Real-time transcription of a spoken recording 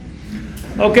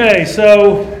Okay,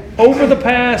 so over the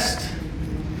past,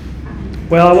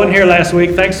 well, I wasn't here last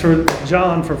week. Thanks for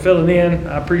John for filling in.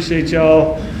 I appreciate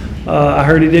y'all. I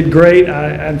heard he did great.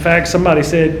 In fact, somebody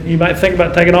said you might think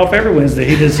about taking off every Wednesday.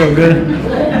 He did so good.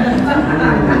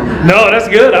 No, that's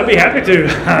good. I'd be happy to.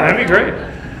 That'd be great.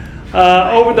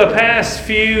 Over the past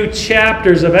few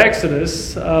chapters of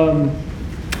Exodus,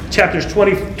 chapters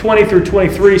 20 through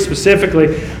 23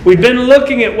 specifically, we've been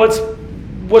looking at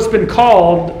what's been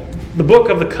called the Book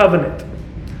of the Covenant.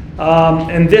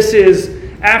 And this is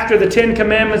after the Ten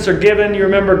Commandments are given. You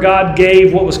remember God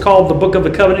gave what was called the Book of the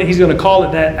Covenant. He's going to call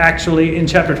it that actually in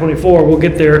chapter 24. We'll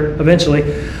get there eventually.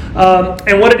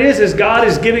 And what it is God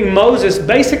is giving Moses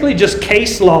basically just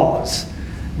case laws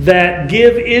that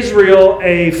give Israel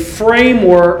a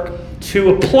framework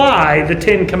to apply the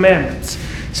Ten Commandments.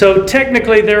 So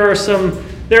technically there are some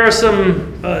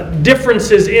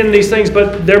differences in these things,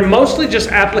 but they're mostly just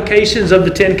applications of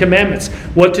the Ten Commandments.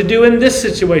 What to do in this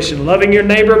situation. Loving your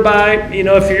neighbor by,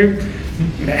 if you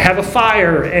have a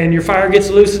fire and your fire gets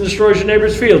loose and destroys your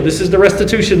neighbor's field, this is the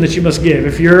restitution that you must give.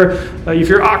 If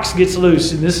your ox gets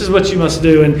loose, and this is what you must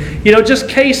do. And, just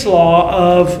case law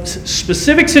of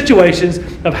specific situations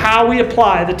of how we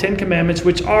apply the Ten Commandments,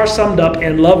 which are summed up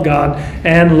in love God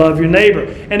and love your neighbor.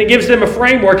 And it gives them a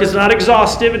framework. It's not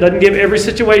exhaustive. It doesn't give every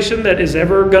situation that is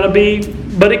ever going to be,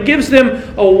 but it gives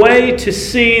them a way to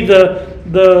see the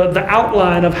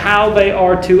outline of how they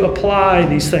are to apply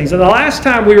these things. And the last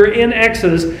time we were in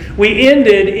Exodus, we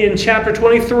ended in chapter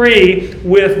 23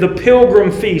 with the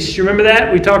Pilgrim Feast. You remember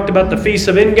that? We talked about the Feast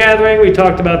of Ingathering. We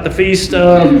talked about the Feast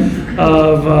of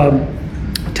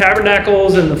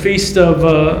Tabernacles and the Feast of,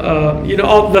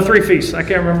 all the three feasts. I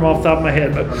can't remember off the top of my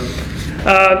head, but...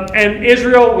 and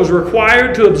Israel was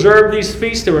required to observe these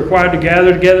feasts. They were required to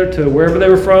gather together to wherever they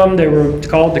were from. They were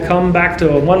called to come back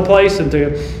to one place and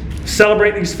to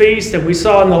celebrate these feasts. And we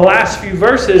saw in the last few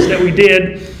verses that we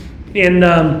did in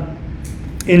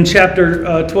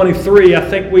chapter 23, I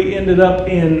think we ended up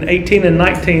in 18 and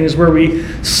 19 is where we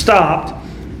stopped.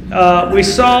 We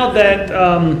saw that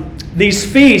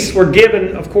these feasts were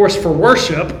given, of course, for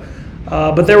worship,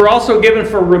 but they were also given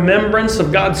for remembrance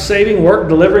of God's saving work,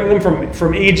 delivering them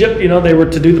from Egypt. They were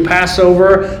to do the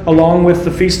Passover along with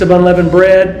the Feast of Unleavened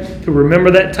Bread to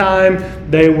remember that time.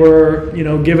 They were,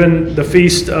 given the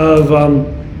Feast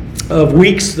of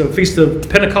Weeks, the Feast of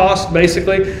Pentecost,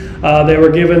 basically. They were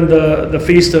given the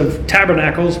Feast of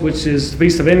Tabernacles, which is the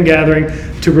Feast of Ingathering,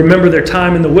 to remember their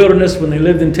time in the wilderness when they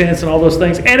lived in tents and all those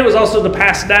things. And it was also to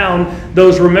pass down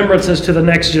those remembrances to the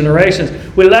next generations.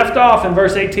 We left off in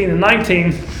verse 18 and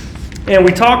 19, and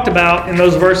we talked about in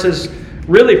those verses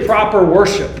really proper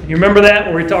worship. You remember that,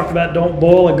 where we talked about don't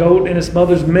boil a goat in its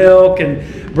mother's milk and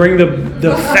bring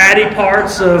the fatty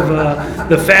parts of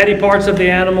the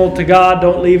animal to God.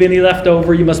 Don't leave any left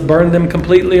over. You must burn them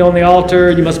completely on the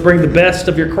altar. You must bring the best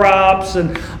of your crops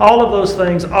and all of those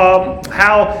things.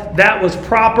 How that was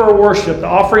proper worship. The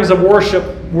offerings of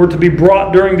worship were to be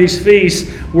brought during these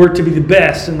feasts were to be the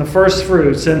best and the first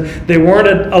fruits, and they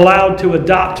weren't allowed to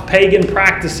adopt pagan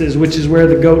practices, which is where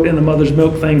the goat in the mother's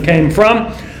milk thing came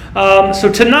from.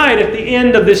 So tonight, at the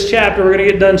end of this chapter, we're going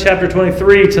to get done chapter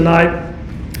 23 tonight.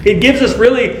 It gives us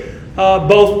really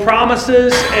both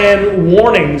promises and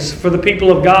warnings for the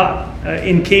people of God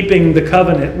in keeping the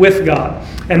covenant with God.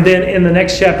 And then in the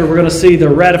next chapter, we're going to see the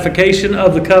ratification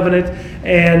of the covenant,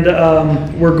 and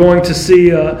we're going to see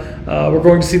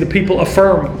the people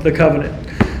affirm the covenant.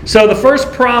 So the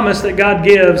first promise that God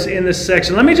gives in this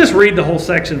section, let me just read the whole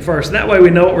section first. That way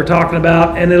we know what we're talking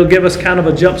about, and it'll give us kind of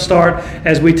a jump start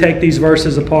as we take these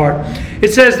verses apart.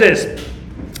 It says this: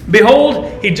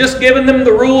 Behold, he'd just given them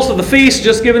the rules of the feast,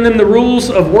 just given them the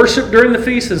rules of worship during the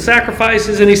feast and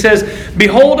sacrifices. And he says,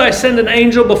 Behold, I send an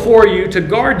angel before you to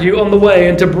guard you on the way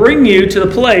and to bring you to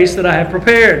the place that I have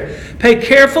prepared. Pay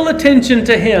careful attention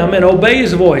to him and obey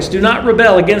his voice. Do not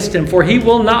rebel against him, for he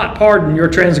will not pardon your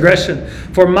transgression,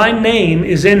 for my name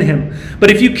is in him.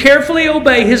 But if you carefully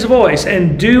obey his voice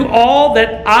and do all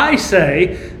that I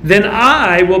say, then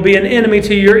I will be an enemy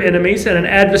to your enemies and an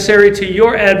adversary to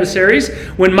your adversaries.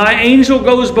 When my angel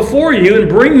goes before you and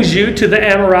brings you to the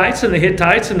Amorites and the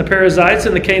Hittites and the Perizzites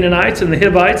and the Canaanites and the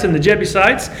Hivites and the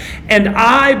Jebusites, and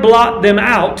I blot them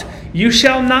out, you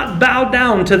shall not bow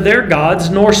down to their gods,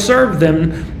 nor serve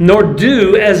them, nor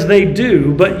do as they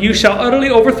do, but you shall utterly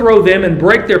overthrow them and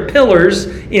break their pillars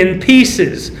in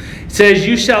pieces. It says,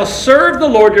 you shall serve the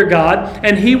Lord your God,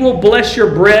 and he will bless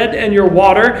your bread and your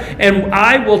water, and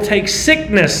I will take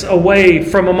sickness away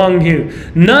from among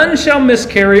you. None shall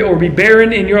miscarry or be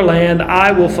barren in your land.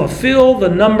 I will fulfill the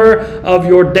number of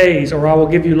your days, or I will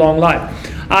give you long life.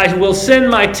 I will send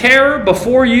my terror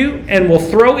before you and will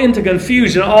throw into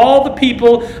confusion all the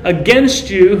people against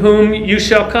you whom you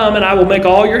shall come, and I will make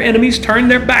all your enemies turn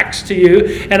their backs to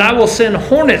you, and I will send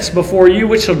hornets before you,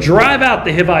 which shall drive out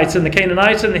the Hivites and the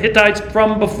Canaanites and the Hittites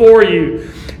from before you.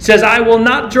 It says, I will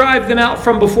not drive them out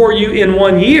from before you in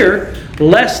 1 year,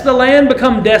 lest the land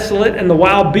become desolate and the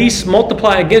wild beasts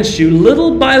multiply against you.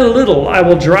 Little by little I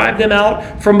will drive them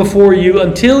out from before you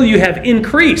until you have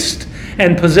increased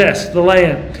and possessed the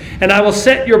land. And I will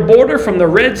set your border from the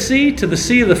Red Sea to the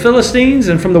Sea of the Philistines,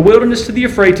 and from the wilderness to the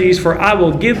Euphrates, for I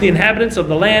will give the inhabitants of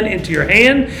the land into your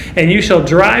hand, and you shall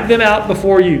drive them out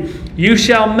before you. You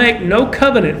shall make no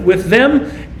covenant with them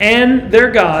and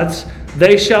their gods.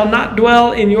 They shall not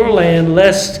dwell in your land,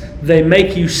 lest they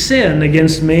make you sin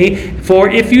against me. For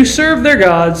if you serve their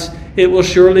gods, it will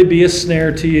surely be a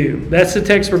snare to you. That's the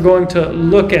text we're going to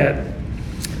look at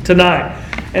tonight.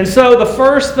 And so the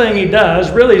first thing he does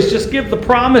really is just give the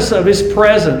promise of his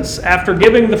presence. After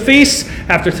giving the feasts,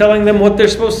 after telling them what they're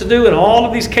supposed to do, and all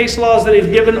of these case laws that he's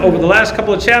given over the last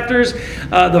couple of chapters,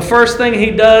 the first thing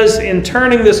he does in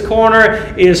turning this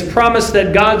corner is promise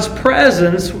that God's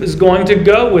presence is going to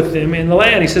go with them in the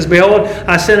land. He says, behold,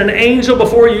 I send an angel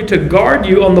before you to guard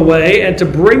you on the way and to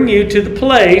bring you to the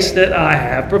place that I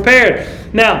have prepared.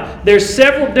 Now, there's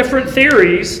several different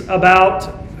theories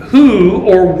about who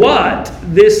or what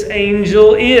this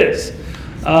angel is.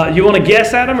 You want to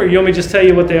guess at them, or you want me to just tell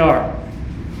you what they are?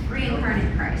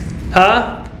 Pre-incarnate Christ.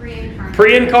 Huh?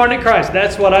 Pre-incarnate Christ.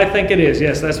 That's what I think it is.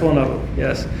 Yes, that's one of them.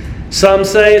 Yes. Some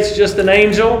say it's just an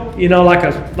angel, like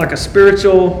a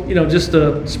spiritual, just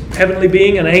a heavenly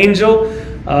being, an angel,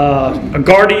 a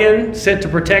guardian sent to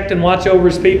protect and watch over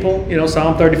his people.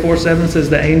 Psalm 34:7 says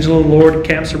the angel of the Lord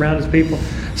camps around his people.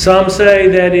 Some say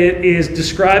that it is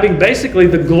describing basically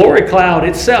the glory cloud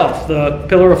itself, the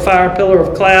pillar of fire, pillar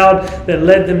of cloud that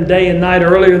led them day and night.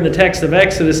 Earlier in the text of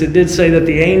Exodus, it did say that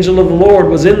the angel of the Lord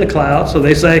was in the cloud, so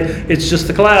they say it's just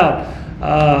the cloud.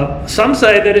 Some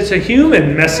say that it's a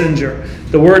human messenger.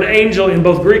 The word angel in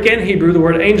both Greek and Hebrew, the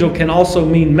word angel can also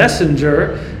mean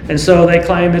messenger, and so they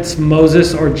claim it's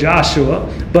Moses or Joshua.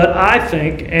 But I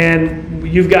think, and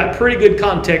you've got pretty good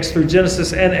context through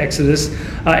Genesis and Exodus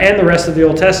and the rest of the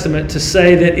Old Testament to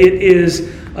say that it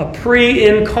is a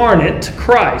pre-incarnate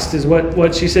Christ, is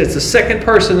what she said. It's the second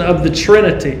person of the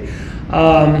Trinity.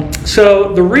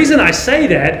 So the reason I say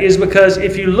that is because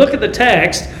if you look at the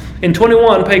text, in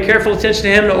 21, pay careful attention to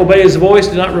him, to obey his voice,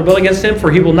 do not rebel against him,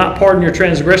 for he will not pardon your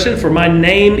transgression, for my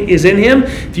name is in him.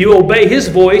 If you obey his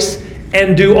voice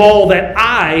and do all that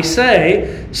I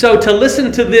say. So to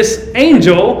listen to this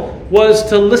angel was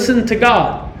to listen to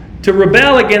God. To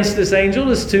rebel against this angel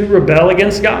is to rebel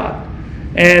against God.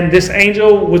 And this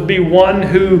angel would be one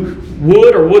who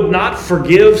would or would not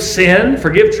forgive sin,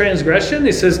 forgive transgression.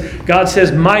 God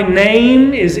says, my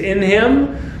name is in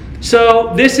him.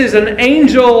 So this is an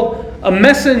angel, a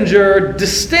messenger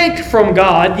distinct from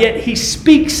God, yet he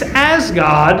speaks as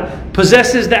God,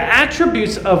 possesses the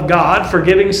attributes of God,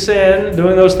 forgiving sin,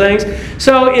 doing those things.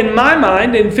 So in my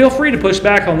mind, and feel free to push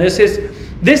back on this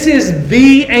is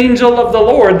the angel of the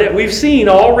Lord that we've seen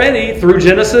already through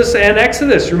Genesis and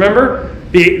Exodus. Remember?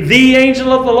 The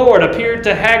angel of the Lord appeared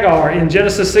to Hagar in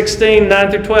Genesis 16, 9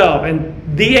 through 12.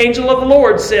 And the angel of the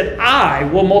Lord said, I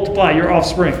will multiply your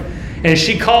offspring. And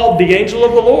she called the angel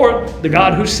of the Lord the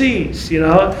God who sees.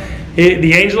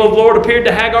 The angel of the Lord appeared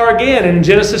to Hagar again in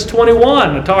Genesis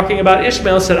 21, talking about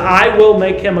Ishmael, said, I will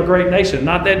make him a great nation.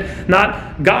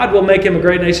 Not God will make him a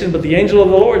great nation, but the angel of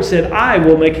the Lord said, I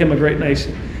will make him a great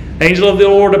nation. The angel of the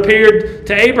Lord appeared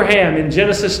to Abraham in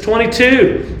Genesis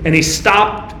 22, and he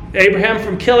stopped Abraham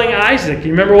from killing Isaac.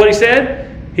 You remember what he said?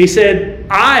 He said,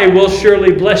 I will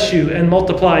surely bless you and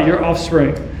multiply your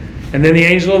offspring. And then the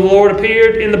angel of the Lord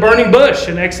appeared in the burning bush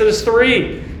in Exodus 3.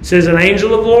 It says an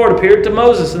angel of the Lord appeared to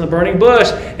Moses in the burning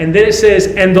bush. And then it says,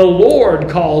 and the Lord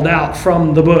called out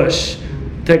from the bush,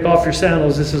 take off your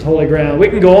sandals, this is holy ground. We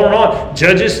can go on and on.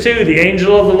 Judges 2, the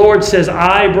angel of the Lord says,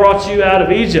 I brought you out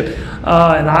of Egypt,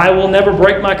 and I will never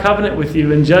break my covenant with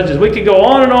you in Judges. We could go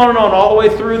on and on and on all the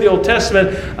way through the Old Testament.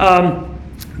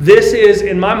 This is,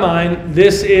 in my mind,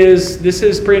 this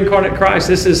is pre-incarnate Christ.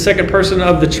 This is second person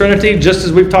of the Trinity, just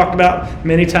as we've talked about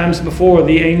many times before,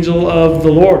 the angel of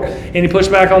the Lord. Any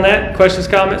pushback on that? Questions,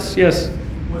 comments? Yes?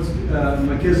 What's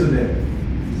Melchizedek?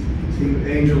 Is he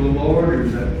the angel of the Lord, or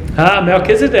is that?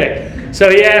 Melchizedek. So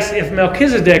he asked if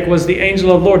Melchizedek was the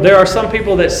angel of the Lord. There are some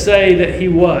people that say that he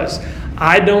was.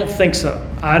 I don't think so.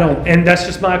 I don't, and that's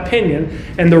just my opinion.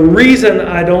 And the reason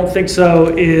I don't think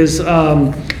so is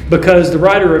because the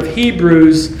writer of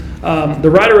Hebrews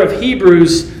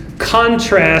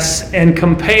contrasts and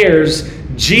compares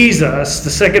Jesus, the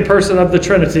second person of the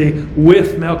Trinity,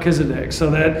 with Melchizedek. So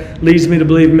that leads me to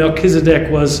believe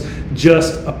Melchizedek was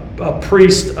just a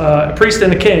priest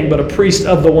and a king, but a priest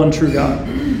of the one true God.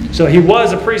 So he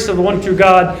was a priest of the one true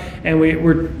God, and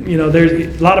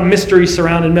there's a lot of mystery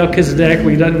surrounding Melchizedek.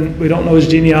 We don't know his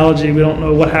genealogy. We don't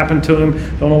know what happened to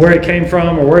him. Don't know where he came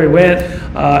from or where he went.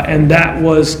 And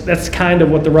that's kind of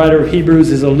what the writer of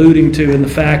Hebrews is alluding to in the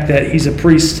fact that he's a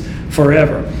priest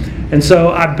forever. And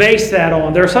so I base that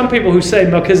on, there are some people who say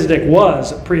Melchizedek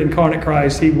was a pre-incarnate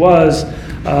Christ. He was,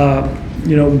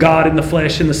 God in the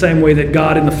flesh, in the same way that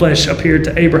God in the flesh appeared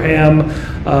to Abraham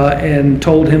and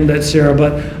told him that Sarah.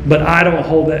 But I don't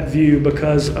hold that view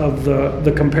because of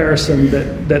the comparison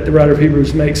that the writer of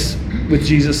Hebrews makes with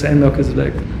Jesus and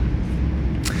Melchizedek.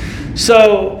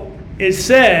 So it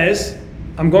says,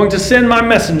 I'm going to send my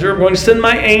messenger, I'm going to send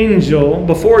my angel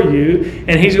before you,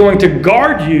 and he's going to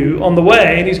guard you on the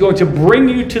way, and he's going to bring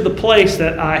you to the place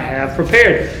that I have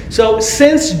prepared. So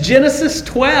since Genesis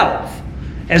 12,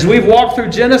 as we've walked through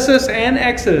Genesis and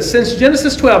Exodus, since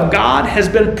Genesis 12, God has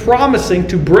been promising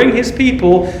to bring his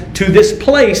people to this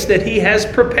place that he has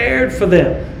prepared for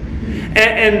them.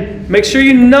 And make sure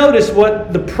you notice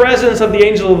what the presence of the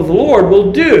angel of the Lord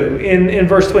will do in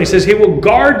verse 20. It says, he will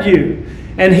guard you,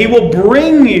 and he will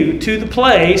bring you to the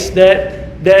place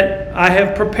that I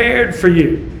have prepared for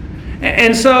you.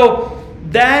 And so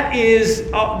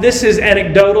this is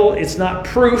anecdotal. It's not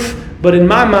proof. But in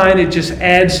my mind, it just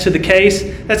adds to the case.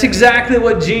 That's exactly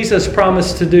what Jesus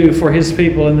promised to do for his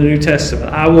people in the New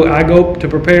Testament. I go to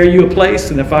prepare you a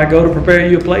place, and if I go to prepare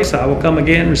you a place, I will come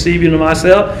again and receive you to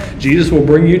myself. Jesus will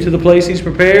bring you to the place he's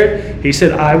prepared. He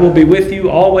said, I will be with you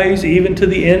always, even to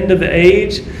the end of the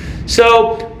age.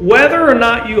 So whether or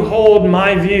not you hold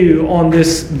my view on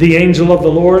this, the angel of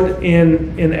the Lord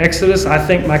in Exodus, I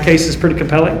think my case is pretty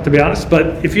compelling, to be honest.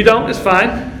 But if you don't, it's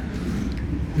fine.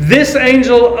 This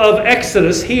angel of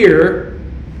Exodus here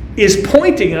is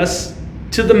pointing us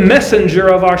to the messenger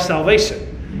of our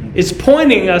salvation. It's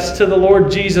pointing us to the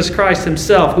Lord Jesus Christ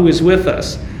himself, who is with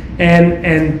us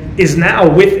and is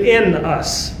now within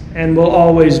us and will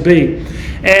always be.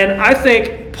 And I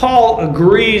think Paul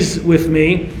agrees with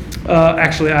me.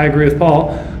 Actually, I agree with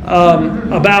Paul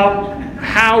about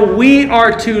how we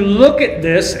are to look at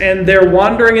this, and they're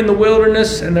wandering in the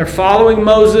wilderness, and they're following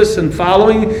Moses and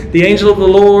following the angel of the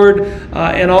Lord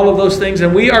and all of those things,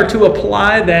 and we are to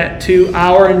apply that to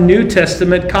our New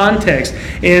Testament context.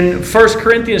 In 1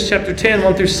 Corinthians chapter 10,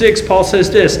 1 through 6, Paul says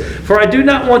this, For I do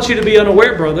not want you to be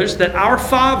unaware, brothers, that our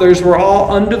fathers were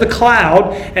all under the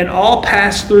cloud and all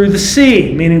passed through the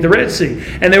sea, meaning the Red Sea,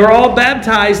 and they were all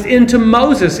baptized into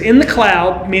Moses in the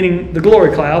cloud, meaning the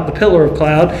glory cloud, the pillar of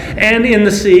cloud, and in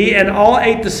the sea, and all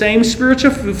ate the same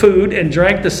spiritual food and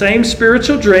drank the same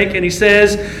spiritual drink. And he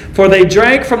says, For they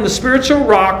drank from the spiritual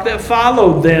rock that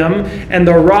followed them, and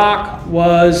the rock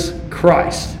was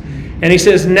Christ. And he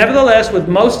says, Nevertheless, with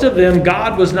most of them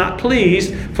God was not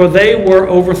pleased, for they were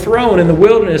overthrown in the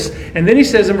wilderness. And then he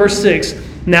says in verse 6,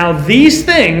 Now these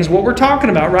things, what we're talking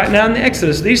about right now in the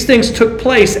Exodus, these things took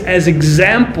place as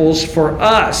examples for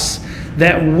us,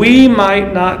 that we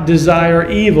might not desire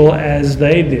evil as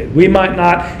they did. We might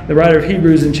not, the writer of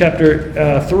Hebrews in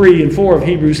chapter 3 and 4 of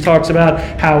Hebrews talks about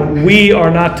how we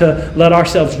are not to let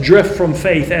ourselves drift from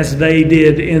faith as they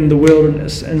did in the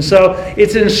wilderness. And so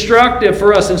it's instructive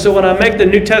for us. And so when I make the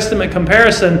New Testament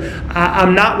comparison,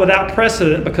 I'm not without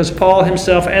precedent, because Paul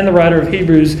himself and the writer of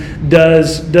Hebrews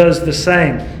does the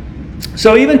same.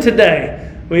 So even today,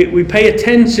 we pay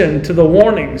attention to the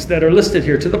warnings that are listed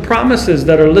here, to the promises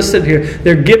that are listed here.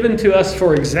 They're given to us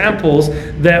for examples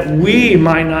that we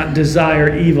might not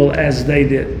desire evil as they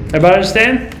did. Everybody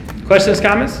understand? Questions,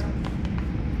 comments?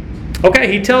 Okay,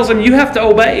 he tells them you have to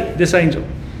obey this angel.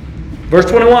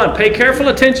 Verse 21, pay careful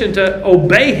attention to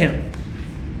obey him.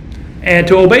 And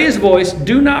to obey his voice,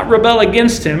 do not rebel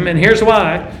against him. And here's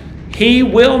why. He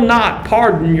will not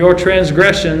pardon your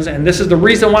transgressions. And this is the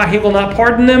reason why he will not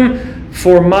pardon them.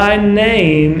 For my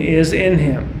name is in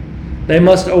him. They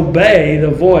must obey the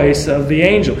voice of the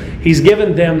angel. He's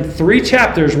given them 3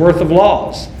 chapters worth of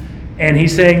laws. And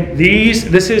he's saying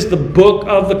this is the book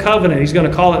of the covenant. He's going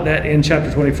to call it that in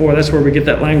chapter 24. That's where we get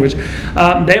that language.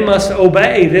 They must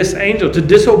obey this angel. To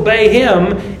disobey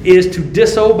him is to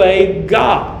disobey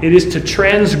God. It is to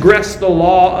transgress the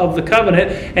law of the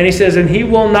covenant. And he says, and he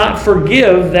will not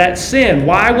forgive that sin.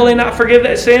 Why will he not forgive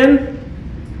that sin?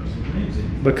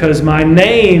 Because my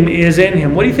name is in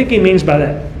him. What do you think he means by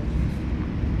that?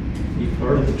 He's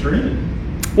part of the Trinity.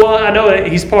 Well, I know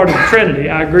that he's part of the Trinity.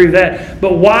 I agree with that.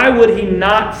 But why would he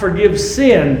not forgive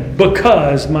sin?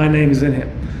 Because my name is in him.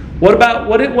 What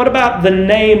about the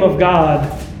name of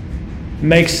God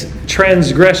makes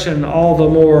transgression all the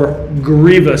more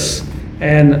grievous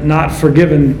and not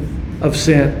forgiven of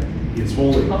sin. It's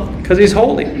holy. Because He's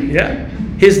holy, yeah.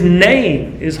 His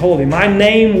name is holy. My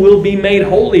name will be made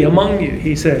holy among you,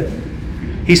 He said.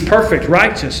 He's perfect,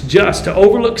 righteous, just. To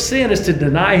overlook sin is to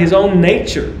deny His own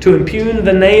nature, to impugn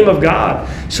the name of God.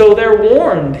 So they're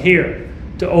warned here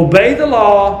to obey the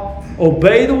law,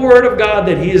 obey the Word of God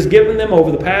that He has given them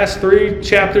over the past 3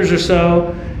 chapters or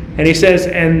so. And He says,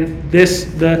 and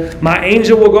my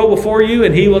angel will go before you,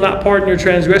 and he will not pardon your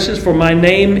transgressions, for my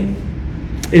name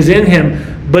is in him.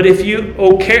 But if you,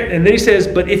 and then He says,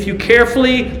 but if you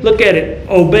carefully, look at it,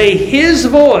 obey His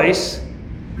voice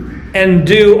and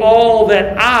do all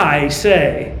that I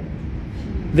say,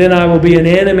 then I will be an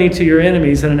enemy to your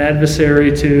enemies and an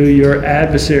adversary to your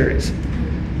adversaries.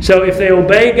 So if they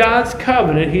obey God's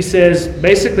covenant, He says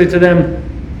basically to them,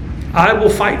 I will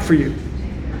fight for you.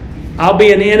 I'll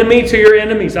be an enemy to your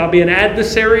enemies. I'll be an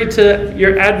adversary to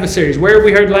your adversaries. Where have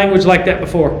we heard language like that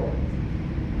before?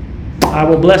 I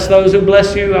will bless those who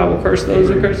bless you. I will curse those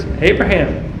who curse.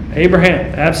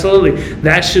 Abraham, absolutely.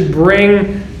 That should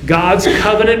bring God's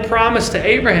covenant promise to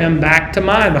Abraham back to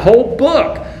mind. The whole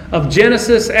book of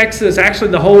Genesis, Exodus,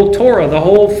 actually the whole Torah, the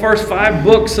whole first 5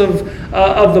 books of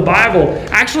the Bible.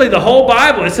 Actually, the whole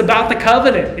Bible, it's about the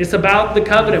covenant. It's about the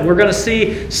covenant. We're going to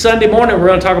see Sunday morning, we're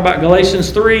going to talk about Galatians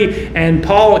 3, and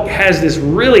Paul has this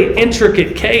really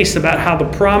intricate case about how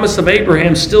the promise of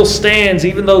Abraham still stands,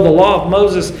 even though the law of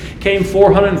Moses came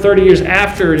 430 years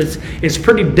after it. It's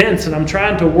pretty dense, and I'm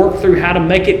trying to work through how to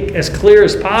make it as clear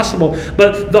as possible.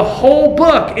 But the whole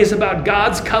book is about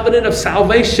God's covenant of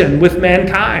salvation with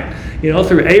mankind.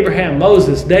 Through Abraham,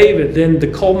 Moses, David, then the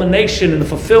culmination and the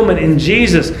fulfillment in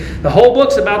Jesus. The whole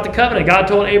book's about the covenant. God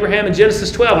told Abraham in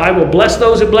Genesis 12, I will bless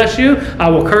those who bless you. I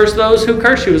will curse those who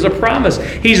curse you, as a promise.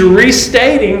 He's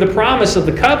restating the promise of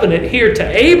the covenant here to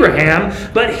Abraham.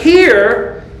 But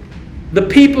here, the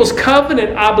people's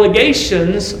covenant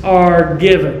obligations are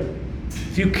given.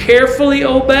 If you carefully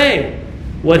obey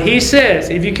what He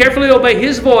says, if you carefully obey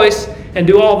His voice and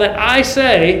do all that I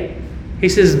say, He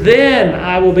says, then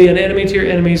I will be an enemy to your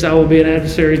enemies. I will be an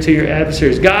adversary to your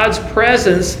adversaries. God's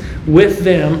presence with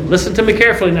them. Listen to me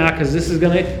carefully now, because this is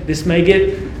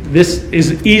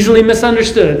easily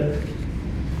misunderstood.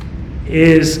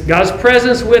 Is God's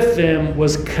presence with them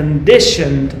was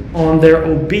conditioned on their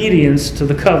obedience to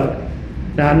the covenant.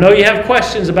 Now I know you have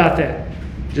questions about that.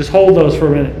 Just hold those for a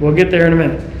minute. We'll get there in a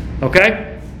minute.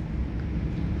 Okay?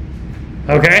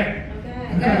 Okay?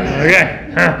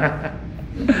 Okay.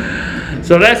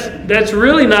 So that's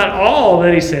really not all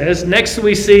that He says. Next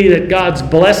we see that God's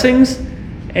blessings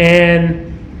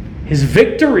and His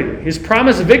victory, His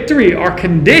promised victory, are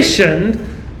conditioned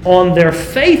on their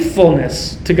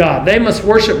faithfulness to God. They must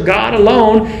worship God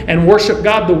alone and worship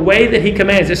God the way that He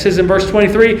commands. It says in verse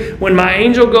 23, when my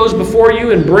angel goes before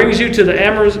you and brings you to the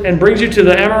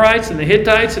Amorites and the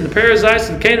Hittites and the Perizzites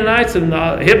and the Canaanites and the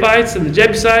Hivites and the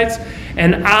Jebusites,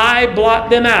 and I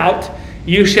blot them out,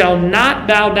 you shall not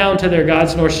bow down to their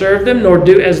gods, nor serve them, nor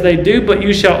do as they do, but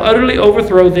you shall utterly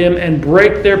overthrow them and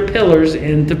break their pillars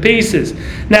into pieces.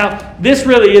 Now, this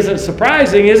really isn't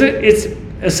surprising, is it? It's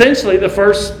essentially the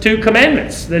first 2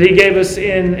 commandments that He gave us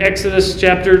in Exodus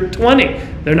chapter 20.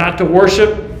 They're not to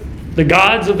worship the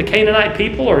gods of the Canaanite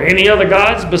people or any other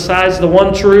gods besides the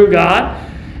one true God.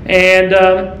 And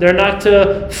they're not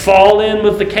to fall in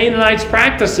with the Canaanites'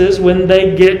 practices when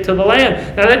they get to the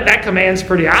land. Now that command's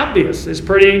pretty obvious. It's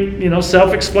pretty,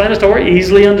 self-explanatory,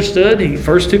 easily understood. The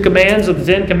first 2 commands of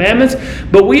the 10 Commandments.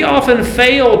 But we often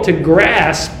fail to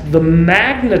grasp the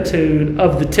magnitude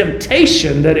of the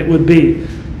temptation that it would be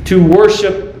to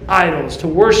worship idols, to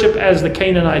worship as the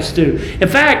Canaanites do. In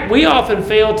fact, we often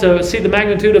fail to see the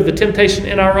magnitude of the temptation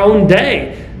in our own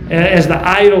day, as the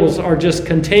idols are just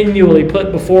continually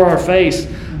put before our face.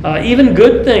 Even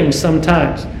good things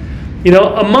sometimes.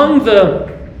 Among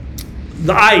the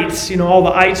ites, all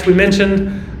the ites we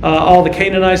mentioned, all the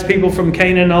Canaanite people from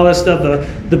Canaan, all that stuff,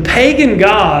 the pagan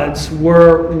gods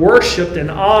were worshipped and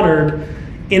honored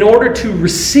in order to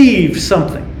receive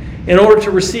something. In order to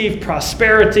receive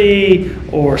prosperity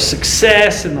or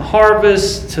success in the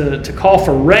harvest, to call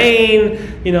for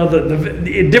rain,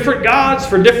 the different gods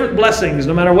for different blessings.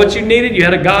 No matter what you needed, you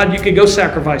had a god you could go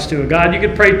sacrifice to, a god you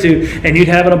could pray to, and you'd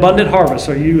have an abundant harvest,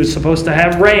 or you were supposed to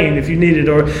have rain if you needed,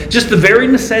 or just the very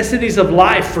necessities of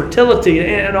life, fertility,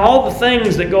 and all the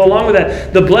things that go along with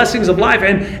that, the blessings of life.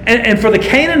 And for the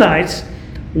Canaanites,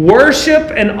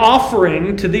 worship and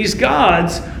offering to these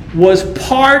gods was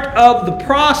part of the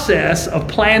process of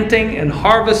planting and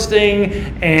harvesting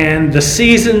and the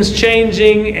seasons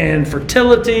changing and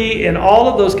fertility and all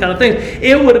of those kind of things.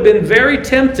 It would have been very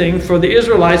tempting for the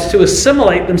Israelites to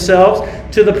assimilate themselves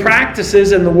to the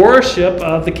practices and the worship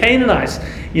of the Canaanites.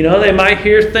 You know, they might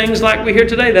hear things like we hear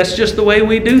today. That's just the way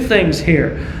we do things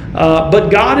here. But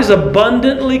God is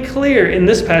abundantly clear in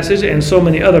this passage and so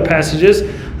many other passages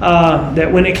that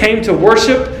when it came to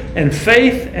worship and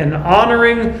faith and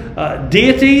honoring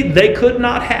deity, they could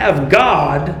not have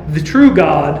God, the true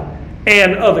God,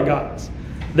 and other gods.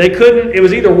 They couldn't. It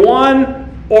was either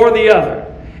one or the other.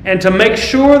 And to make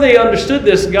sure they understood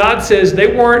this, God says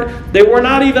they were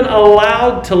not even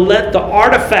allowed to let the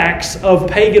artifacts of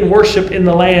pagan worship in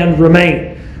the land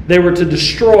remain. They were to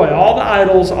destroy all the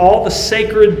idols, all the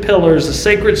sacred pillars, the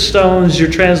sacred stones, your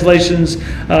translations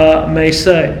may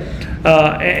say.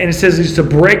 And it says he's to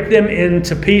break them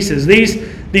into pieces.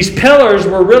 These pillars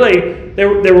were really, they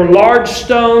were large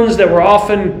stones that were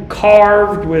often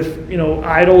carved with,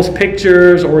 idols,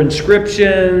 pictures, or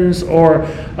inscriptions, or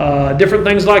different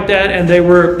things like that. And they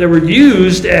were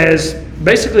used as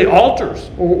basically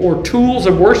altars or tools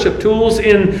of worship, tools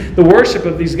in the worship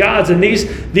of these gods. And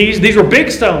these were big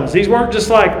stones. These weren't just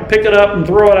like pick it up and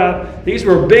throw it out. These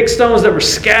were big stones that were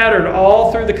scattered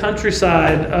all through the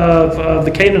countryside of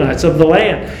the Canaanites, of the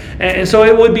land. And so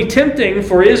it would be tempting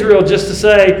for Israel just to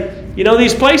say,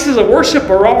 these places of worship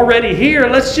are already here.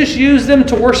 Let's just use them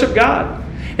to worship God.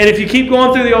 And if you keep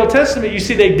going through the Old Testament, you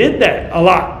see they did that a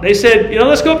lot. They said,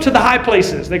 let's go up to the high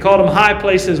places. They called them high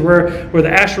places where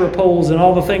the Asherah poles and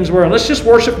all the things were. And let's just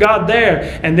worship God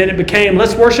there. And then it became,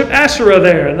 let's worship Asherah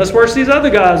there. And let's worship these other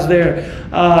gods there.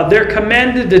 They're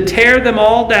commanded to tear them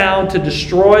all down, to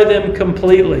destroy them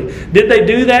completely. Did they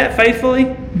do that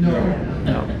faithfully?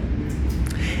 No.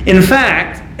 In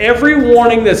fact, every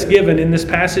warning that's given in this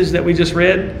passage that we just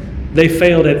read, they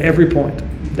failed at every point.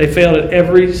 They failed at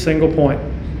every single point.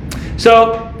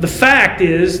 So the fact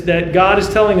is that God is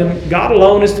telling them God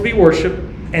alone is to be worshipped,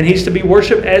 and He's to be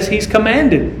worshipped as He's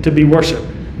commanded to be worshipped,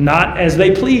 not as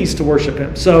they please to worship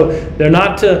Him. So they're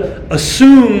not to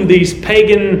assume these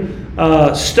pagan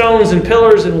stones and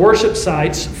pillars and worship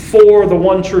sites for the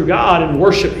one true God and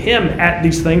worship Him at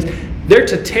these things. They're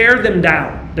to tear them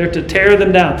down. They're to tear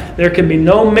them down. There can be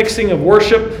no mixing of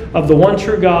worship of the one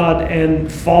true God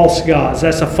and false gods.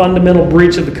 That's a fundamental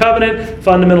breach of the covenant,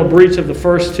 fundamental breach of the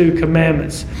first two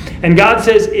commandments. And God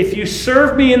says, if you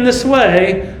serve me in this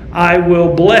way, I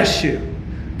will bless you.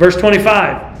 Verse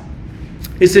 25,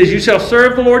 it says, you shall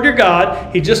serve the Lord your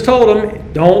God. He just told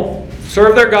them, don't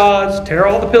serve their gods, tear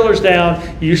all the pillars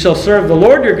down. You shall serve the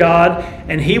Lord your God,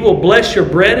 and He will bless your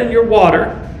bread and your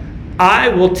water. I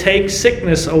will take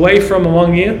sickness away from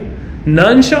among you.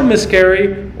 None shall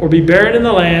miscarry or be barren in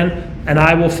the land, and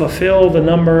I will fulfill the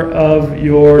number of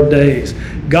your days.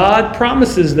 God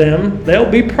promises them they'll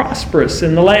be prosperous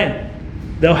in the land.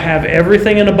 They'll have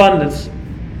everything in abundance.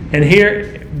 And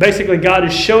here, basically, God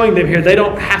is showing them here they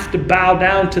don't have to bow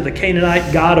down to the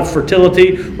Canaanite god of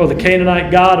fertility or the Canaanite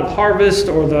god of harvest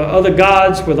or the other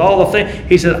gods with all the things.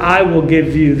 He said, I will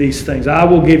give you these things. I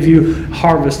will give you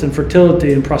harvest and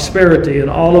fertility and prosperity and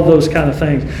all of those kind of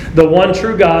things. The one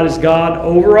true God is God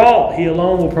overall. He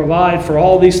alone will provide for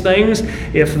all these things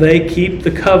if they keep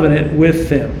the covenant with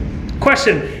them.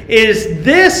 Question, is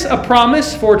this a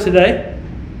promise for today?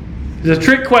 It's a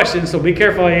trick question, so be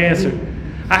careful how you answer.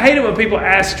 I hate it when people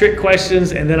ask trick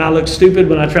questions and then I look stupid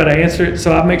when I try to answer it,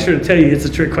 so I'll make sure to tell you it's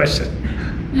a trick question.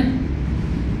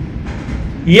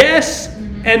 Yes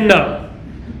and no.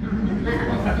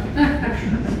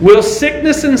 Will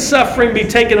sickness and suffering be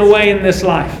taken away in this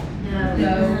life?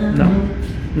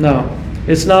 No.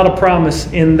 It's not a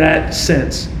promise in that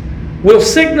sense. Will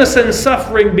sickness and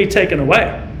suffering be taken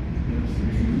away?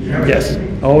 Yes.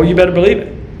 Oh, you better believe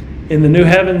it. In the new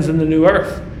heavens and the new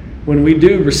earth. When we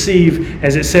do receive,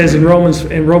 as it says in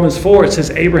Romans 4, it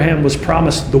says Abraham was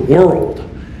promised the world.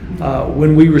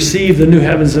 When we receive the new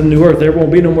heavens and new earth, there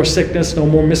won't be no more sickness, no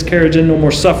more miscarriaging, no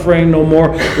more suffering, no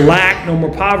more lack, no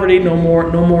more poverty, no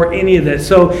more any of that.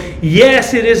 So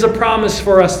yes, it is a promise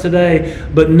for us today,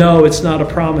 but no, it's not a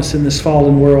promise in this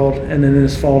fallen world and in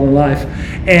this fallen life.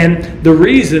 And the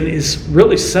reason is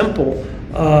really simple.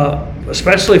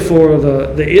 Especially for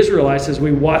the Israelites, as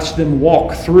we watched them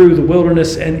walk through the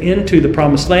wilderness and into the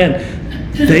promised land,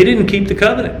 they didn't keep the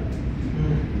covenant.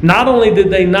 Not only did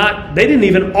they didn't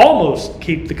even almost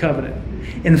keep the covenant.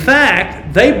 In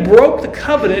fact, they broke the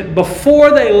covenant before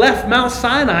they left Mount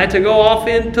Sinai to go off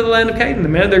into the land of Canaan.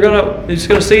 Man, they're just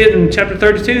going to see it in chapter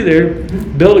 32. They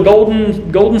built a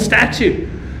golden statue.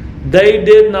 They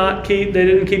didn't keep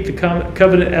the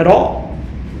covenant at all.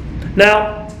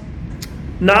 Now,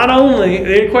 not only,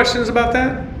 any questions about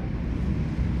that?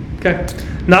 Okay.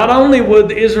 Not only would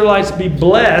the Israelites be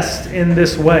blessed in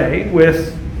this way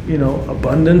with,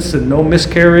 abundance and no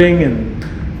miscarrying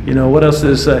and, what else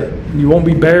does it say? You won't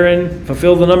be barren,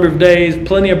 fulfill the number of days,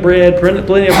 plenty of bread,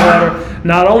 plenty of water.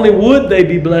 Not only would they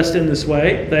be blessed in this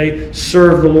way, they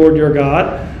serve the Lord your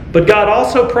God, but God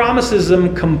also promises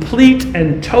them complete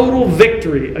and total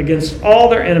victory against all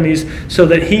their enemies so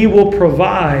that He will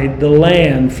provide the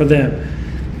land for them.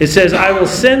 It says, I will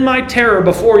send my terror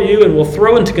before you and will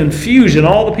throw into confusion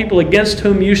all the people against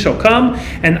whom you shall come,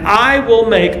 and I will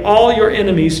make all your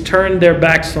enemies turn their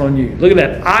backs on you. Look at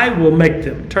that. I will make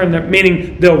them turn their,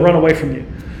 meaning they'll run away from you.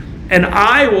 And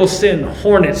I will send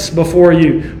hornets before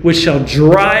you, which shall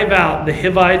drive out the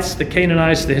Hivites, the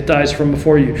Canaanites, the Hittites from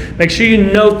before you. Make sure you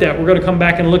note that. We're going to come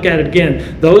back and look at it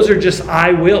again. Those are just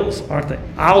I wills, aren't they?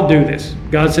 I'll do this.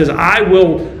 God says, I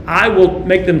will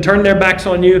make them turn their backs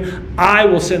on you. I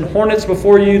will send hornets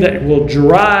before you that will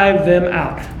drive them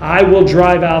out. I will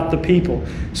drive out the people.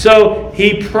 So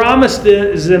He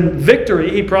promises them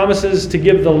victory. He promises to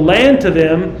give the land to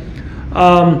them.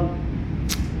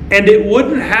 And it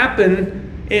wouldn't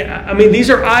happen, these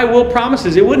are I will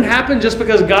promises. It wouldn't happen just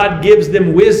because God gives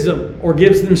them wisdom or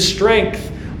gives them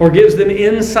strength or gives them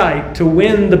insight to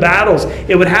win the battles.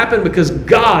 It would happen because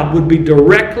God would be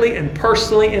directly and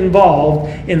personally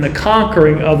involved in the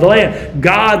conquering of the land.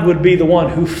 God would be the one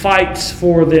who fights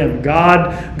for them.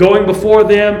 God going before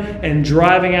them and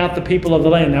driving out the people of the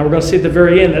land. Now we're going to see at the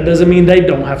very end, that doesn't mean they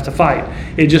don't have to fight.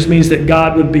 It just means that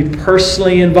God would be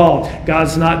personally involved.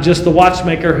 God's not just the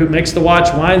watchmaker who makes the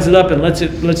watch, winds it up, and lets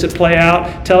it play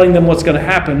out, telling them what's going to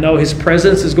happen. No, His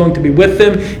presence is going to be with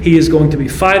them. He is going to be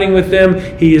fighting with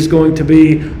them. He is going to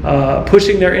be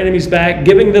pushing their enemies back,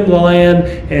 giving them the land,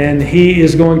 and He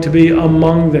is going to be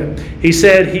among them. He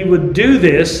said He would do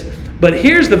this, but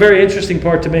here's the very interesting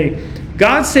part to me.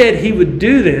 God said He would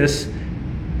do this,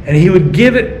 and He would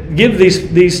give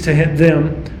these to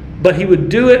them, but He would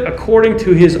do it according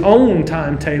to His own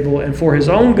timetable and for His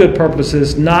own good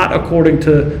purposes, not according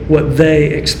to what they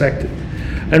expected.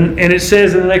 And it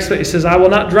says in the next place, it says, I will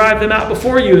not drive them out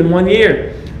before you in 1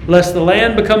 year, lest the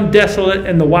land become desolate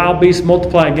and the wild beasts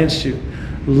multiply against you.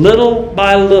 Little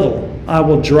by little I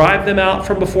will drive them out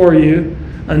from before you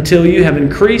until you have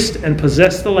increased and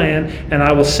possessed the land, and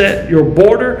I will set your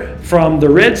border from the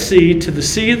Red Sea to the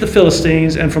Sea of the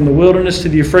Philistines and from the wilderness to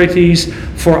the Euphrates,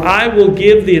 for I will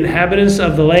give the inhabitants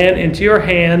of the land into your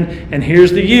hand, and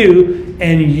here's the you,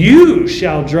 and you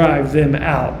shall drive them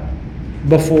out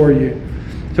before you.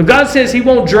 So God says He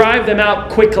won't drive them out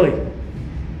quickly.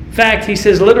 In fact, He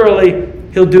says literally,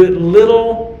 He'll do it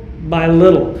little by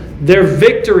little. Their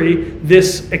victory,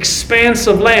 this expanse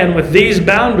of land with these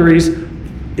boundaries,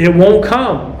 it won't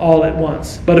come all at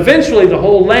once. But eventually the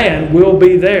whole land will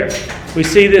be there. We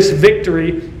see this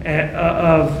victory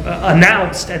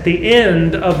announced at the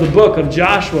end of the book of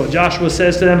Joshua. Joshua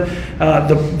says to them,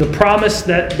 the promise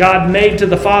that God made to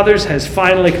the fathers has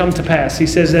finally come to pass. He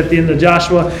says at the end of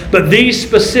Joshua, but these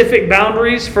specific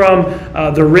boundaries from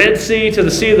the Red Sea to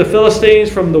the Sea of the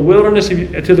Philistines, from the wilderness to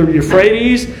the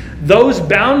Euphrates, those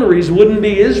boundaries wouldn't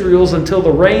be Israel's until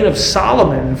the reign of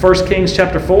Solomon in 1 Kings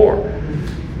chapter 4.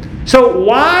 So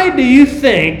why do you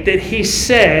think that He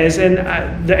says,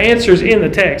 and the answer is in the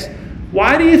text,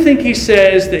 why do you think He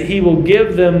says that He will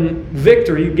give them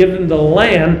victory, give them the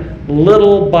land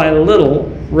little by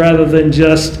little, rather than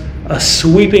just a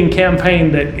sweeping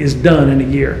campaign that is done in a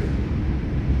year?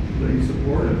 They can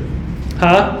support it.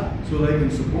 Huh? So they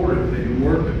can support it, they can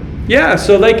work it. Yeah,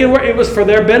 so they can work. It was for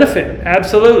their benefit.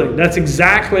 Absolutely. That's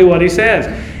exactly what He says.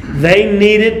 They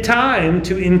needed time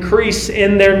to increase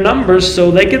in their numbers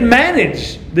so they could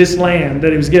manage this land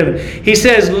that He was given. He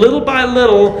says, little by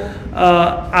little,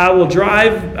 I will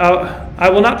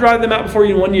not drive them out before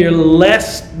you in 1 year,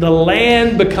 lest the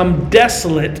land become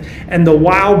desolate and the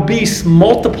wild beasts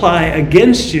multiply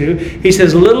against you. He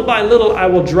says, little by little, I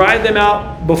will drive them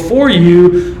out before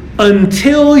you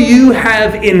until you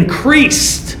have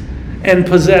increased and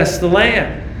possessed the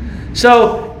land.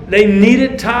 So they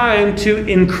needed time to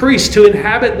increase, to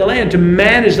inhabit the land, to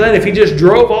manage the land. If He just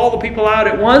drove all the people out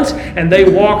at once and they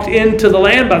walked into the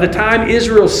land, by the time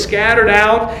Israel scattered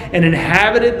out and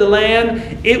inhabited the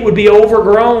land, it would be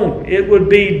overgrown. It would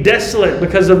be desolate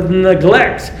because of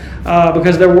neglect,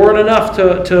 because there weren't enough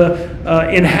to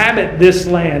inhabit this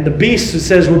land. The beasts, it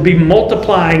says, would be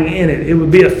multiplying in it. It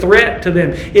would be a threat to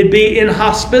them. It'd be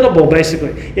inhospitable,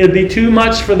 basically. It'd be too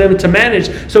much for them to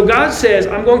manage. So God says,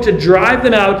 I'm going to drive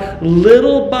them out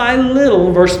little by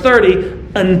little, verse 30,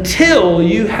 until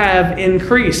you have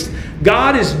increased.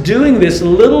 God is doing this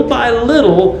little by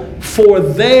little for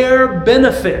their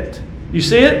benefit. You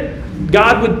see it?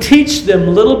 God would teach them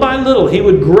little by little. He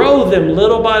would grow them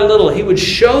little by little. He would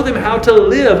show them how to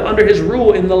live under His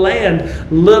rule in the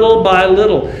land little by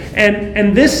little.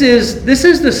 And this is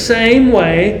the same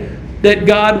way that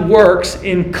God works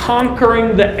in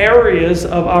conquering the areas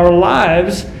of our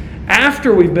lives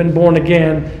after we've been born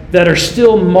again that are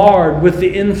still marred with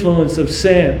the influence of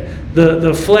sin.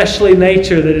 The fleshly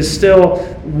nature that is still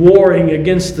warring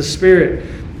against the Spirit.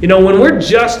 You know, when we're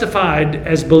justified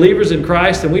as believers in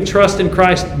Christ and we trust in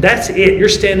Christ, that's it. Your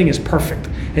standing is perfect.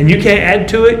 And you can't add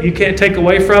to it. You can't take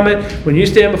away from it. When you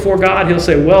stand before God, He'll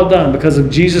say, well done, because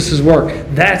of Jesus' work.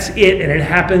 That's it. And it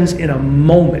happens in a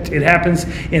moment. It happens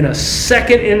in a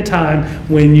second in time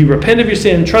when you repent of your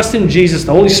sin, trust in Jesus,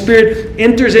 the Holy Spirit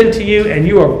enters into you, and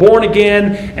you are born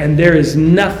again. And there is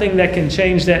nothing that can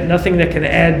change that, nothing that can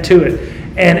add to it.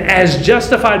 And as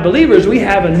justified believers, we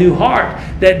have a new heart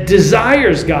that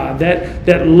desires God,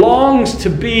 that longs to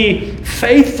be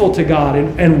faithful to God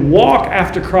and walk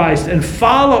after Christ and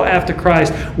follow after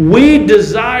Christ. We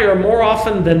desire more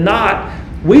often than not,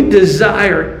 we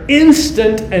desire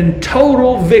instant and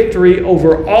total victory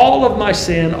over all of my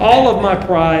sin, all of my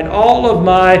pride, all of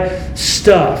my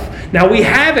stuff. Now we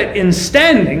have it in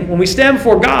standing. When we stand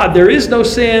before God, there is no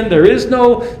sin, there is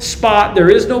no spot, there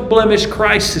is no blemish.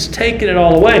 Christ has taken it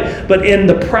all away. But in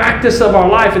the practice of our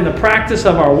life, in the practice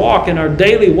of our walk, in our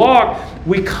daily walk,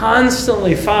 we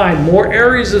constantly find more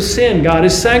areas of sin God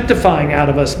is sanctifying out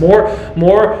of us.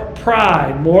 More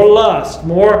pride, more lust,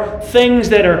 more things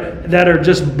that are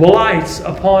just blights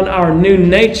upon our new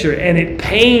nature, and it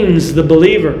pains the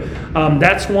believer.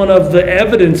 That's one of the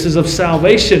evidences of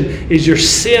salvation, is your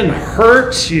sin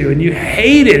hurts you and you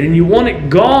hate it and you want it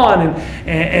gone,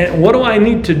 and what do I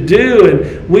need to do?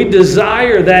 And we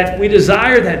desire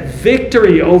that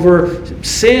victory over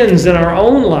sins in our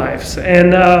own lives,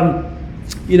 and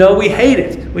we hate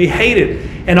it.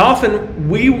 And often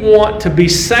we want to be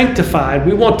sanctified.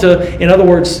 We want to, in other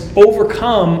words,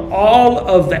 overcome all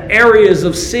of the areas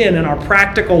of sin in our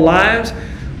practical lives.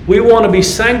 We want to be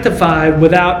sanctified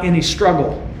without any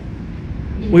struggle.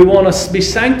 We want to be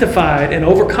sanctified and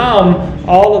overcome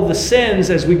all of the sins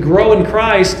as we grow in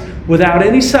Christ without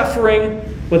any suffering,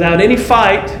 without any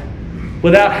fight,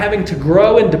 without having to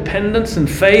grow in dependence and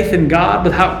faith in God,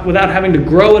 without having to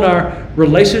grow in our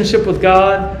relationship with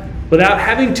God, without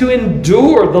having to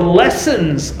endure the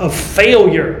lessons of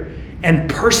failure and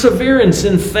perseverance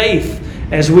in faith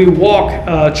as we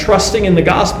walk trusting in the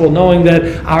gospel, knowing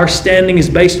that our standing is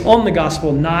based on the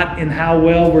gospel, not in how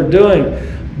well we're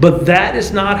doing. But that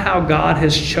is not how God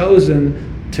has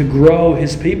chosen to grow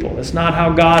His people. It's not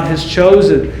how God has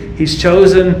chosen. He's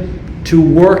chosen to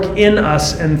work in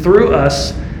us and through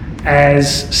us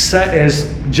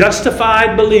as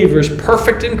justified believers,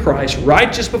 perfect in Christ,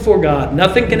 righteous before God.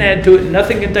 Nothing can add to it,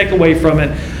 nothing can take away from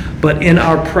it. But in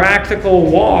our practical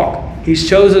walk, He's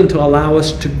chosen to allow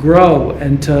us to grow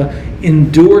and to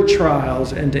endure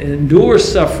trials and to endure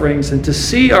sufferings and to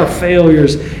see our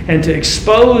failures and to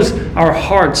expose our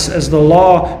hearts as the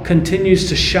law continues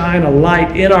to shine a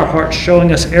light in our hearts,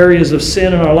 showing us areas of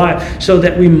sin in our life, so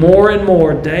that we more and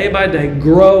more, day by day,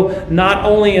 grow not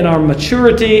only in our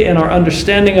maturity and our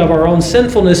understanding of our own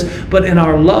sinfulness, but in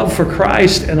our love for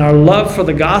Christ and our love for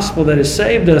the gospel that has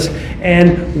saved us,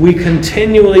 and we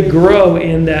continually grow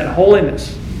in that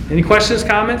holiness. Any questions,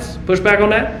 comments? Push back on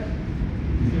that?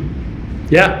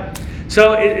 Yeah.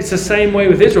 So it's the same way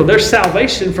with Israel. Their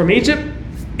salvation from Egypt,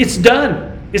 it's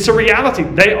done. It's a reality.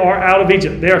 They are out of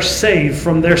Egypt. They are saved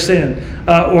from their sin,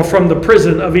 or from the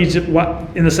prison of Egypt,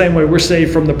 in the same way we're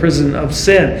saved from the prison of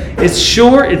sin. It's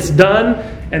sure, it's done,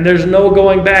 and there's no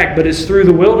going back, but it's through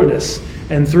the wilderness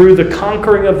and through the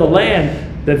conquering of the land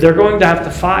that they're going to have to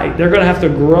fight. They're going to have to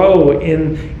grow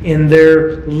in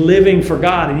their living for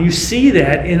God. And you see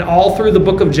that in all through the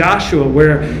book of Joshua,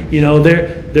 where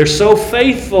they're so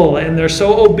faithful and they're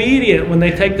so obedient when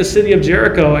they take the city of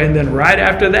Jericho, and then right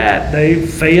after that they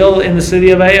fail in the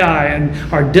city of Ai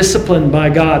and are disciplined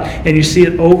by God. And you see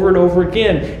it over and over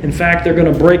again. In fact, they're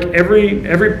going to break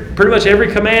pretty much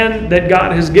every command that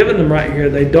God has given them right here.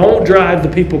 They don't drive the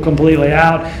people completely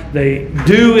out. They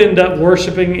do end up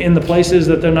worshiping in the places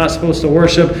that they're not supposed to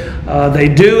worship.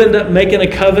 They do end up making a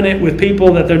covenant with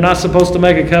people that they're not supposed to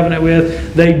make a covenant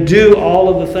with. They do all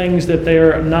of the things that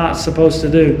they're not supposed to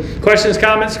do. Questions,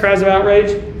 comments, cries of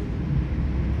outrage?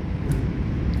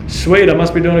 Sweet, I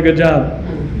must be doing a good job.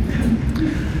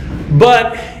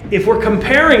 But if we're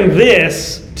comparing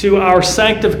this to our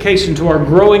sanctification, to our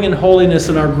growing in holiness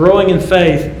and our growing in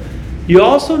faith, you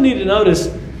also need to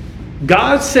notice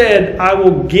God said, I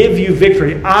will give you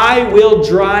victory. I will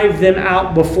drive them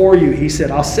out before you. He said,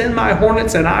 I'll send my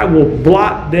hornets and I will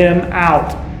blot them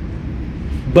out.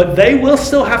 But they will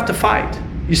still have to fight.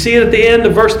 You see it at the end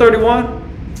of verse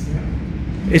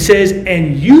 31? It says,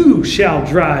 and you shall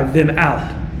drive them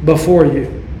out before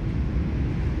you.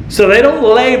 So they don't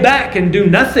lay back and do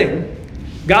nothing.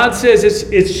 God says,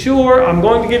 it's sure, I'm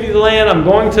going to give you the land, I'm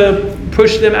going to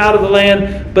push them out of the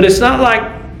land, but it's not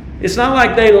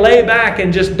like they lay back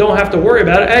and just don't have to worry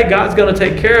about it. Hey, God's going to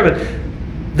take care of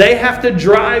it. They have to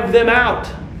drive them out.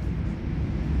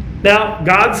 Now,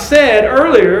 God said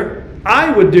earlier,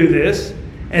 I would do this,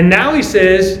 and now He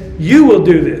says, you will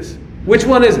do this. Which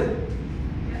one is it?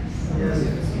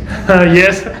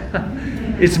 Yes.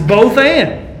 It's both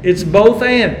and. It's both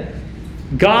and.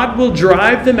 God will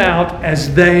drive them out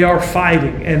as they are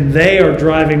fighting, and they are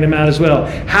driving them out as well.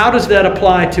 How does that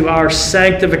apply to our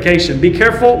sanctification? Be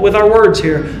careful with our words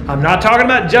here. I'm not talking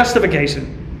about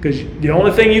justification, because the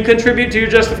only thing you contribute to your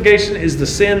justification is the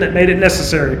sin that made it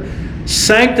necessary.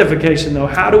 Sanctification, though,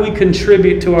 how do we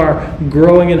contribute to our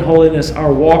growing in holiness,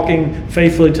 our walking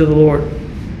faithfully to the Lord?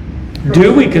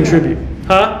 Do we contribute?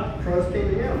 Huh? Trusting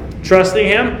Him. Trusting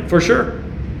Him, for sure.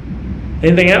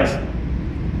 Anything else?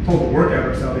 Told to work out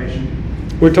our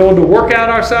salvation. We're told to work out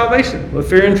our salvation with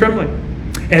fear and trembling.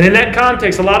 And in that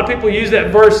context, a lot of people use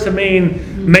that verse to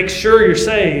mean make sure you're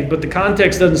saved, but the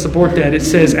context doesn't support that. It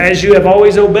says, as you have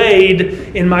always obeyed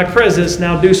in my presence,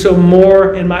 now do so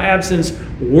more in my absence.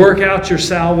 Work out your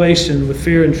salvation with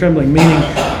fear and trembling, meaning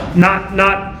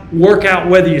not work out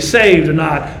whether you're saved or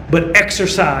not, but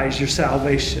exercise your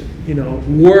salvation.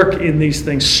 Work in these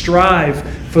things. Strive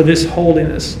for this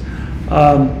holiness.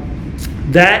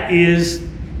 That is,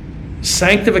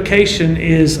 sanctification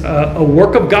is a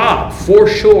work of God, for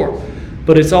sure.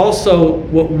 But it's also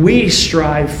what we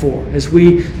strive for, as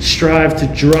we strive to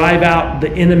drive out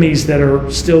the enemies that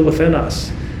are still within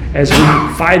us. As we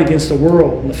fight against the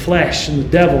world and the flesh and the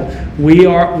devil, we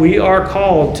are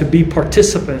called to be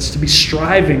participants, to be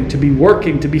striving, to be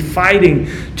working, to be fighting,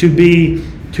 to be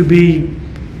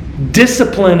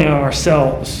disciplining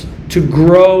ourselves, to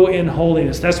grow in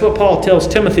holiness. That's what Paul tells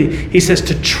Timothy. He says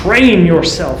to train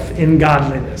yourself in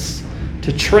godliness.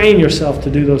 To train yourself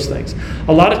to do those things.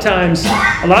 A lot of times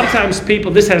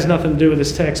people, this has nothing to do with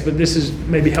this text, but this is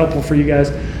maybe helpful for you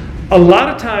guys. A lot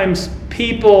of times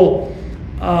people,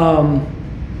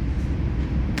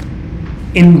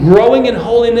 in growing in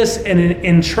holiness and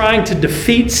in trying to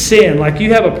defeat sin, like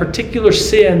you have a particular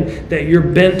sin that you're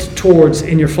bent towards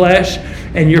in your flesh,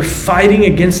 and you're fighting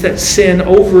against that sin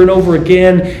over and over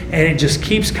again, and it just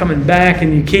keeps coming back,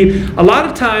 and a lot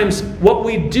of times what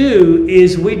we do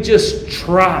is we just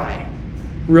try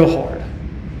real hard.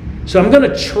 So I'm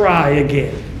going to try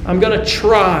again. I'm going to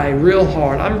try real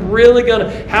hard.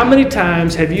 How many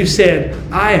times have you said,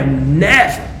 I am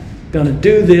never going to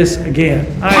do this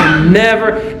again? I am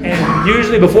never, and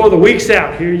usually before the week's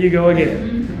out, here you go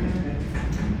again.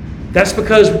 That's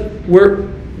because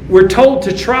we're told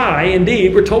to try,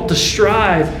 indeed, we're told to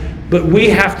strive, but we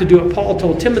have to do what Paul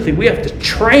told Timothy. We have to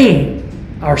train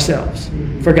ourselves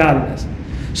for godliness.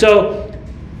 So,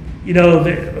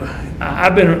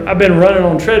 I've been running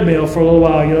on treadmill for a little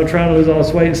while, trying to lose all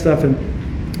this weight and stuff,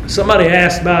 and somebody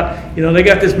asked about, they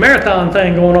got this marathon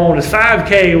thing going on, it's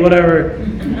 5K or whatever.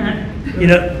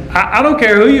 I don't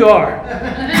care who you are.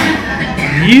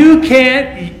 You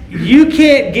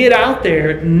can't get out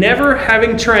there never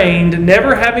having trained,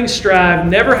 never having strived,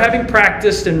 never having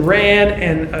practiced and ran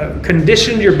and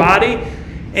conditioned your body,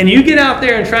 and you get out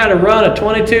there and try to run a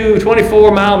 22,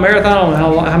 24-mile marathon, I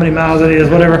don't know how many miles it is,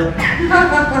 whatever.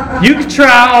 You can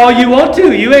try all you want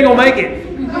to. You ain't going to make it.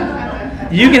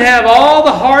 You can have all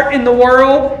the heart in the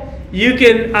world.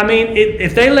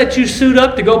 If they let you suit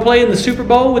up to go play in the Super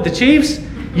Bowl with the Chiefs,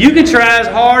 you can try as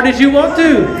hard as you want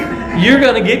to. You're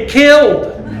going to get killed.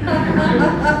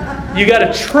 You got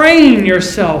to train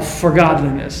yourself for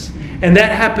godliness. And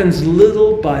that happens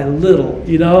little by little.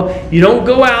 You don't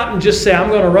go out and just say, I'm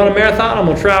going to run a marathon, I'm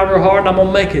going to try real hard, and I'm going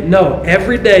to make it. No,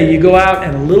 every day you go out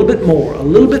and a little bit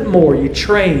more. You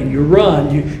train, you run,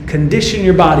 you condition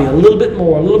your body a little bit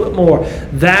more.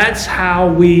 That's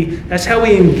how we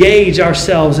engage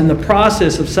ourselves in the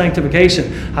process of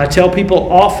sanctification. I tell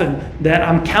people often that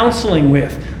I'm counseling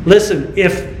with, listen,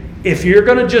 if you're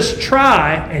going to just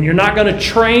try and you're not going to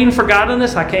train for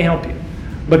godliness, I can't help you.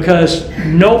 Because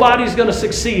nobody's going to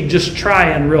succeed just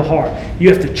trying real hard. You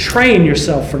have to train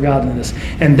yourself for godliness.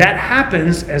 And that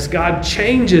happens as God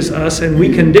changes us and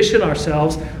we condition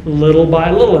ourselves little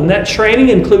by little. And that training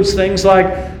includes things like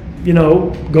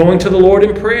going to the Lord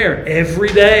in prayer every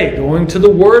day, going to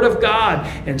the Word of God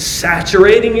and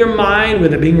saturating your mind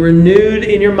with it, being renewed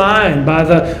in your mind by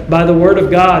the Word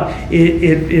of God.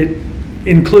 It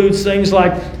includes things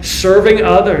like serving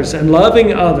others and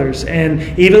loving others, and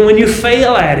even when you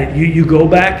fail at it, you go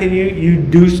back and you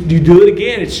do it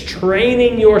again. It's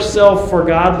training yourself for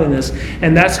godliness,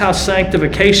 and that's how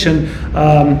sanctification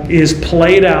is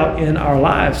played out in our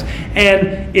lives.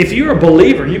 And if you're a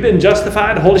believer, you've been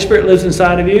justified, the Holy Spirit lives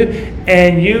inside of you,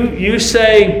 and you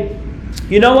say,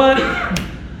 you know what?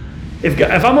 If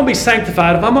I'm going to be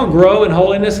sanctified, if I'm going to grow in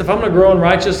holiness, if I'm going to grow in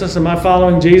righteousness, am I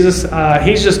following Jesus?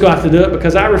 He's just going to have to do it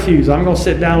because I refuse. I'm going to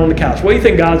sit down on the couch. What do you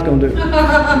think God's going to do? He's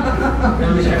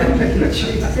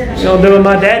going to do what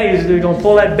my daddy used to do. He's going to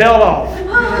pull that belt off.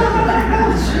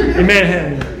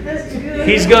 Amen.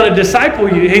 He's going to disciple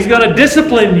you. He's going to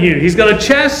discipline you. He's going to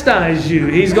chastise you.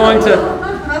 He's going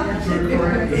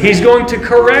to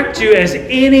correct you as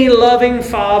any loving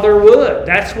father would.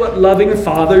 That's what loving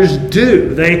fathers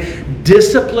do. They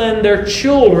discipline their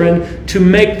children to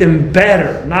make them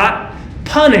better, not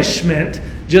punishment,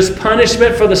 just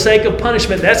punishment for the sake of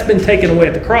punishment. That's been taken away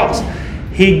at the cross.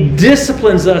 He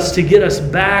disciplines us to get us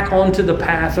back onto the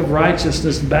path of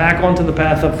righteousness, back onto the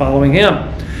path of following Him.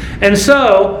 And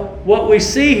so, what we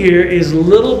see here is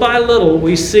little by little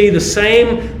we see the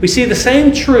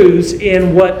same truths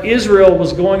in what Israel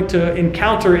was going to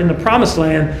encounter in the Promised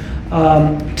Land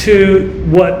to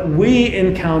what we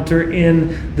encounter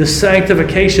in the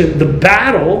sanctification, the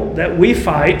battle that we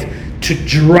fight to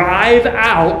drive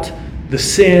out the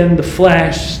sin, the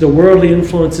flesh, the worldly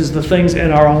influences, the things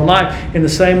in our own life. In the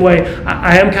same way,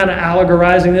 I am kind of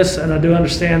allegorizing this, and I do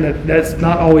understand that that's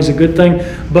not always a good thing,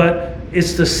 but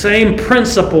it's the same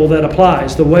principle that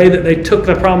applies. The way that they took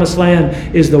the Promised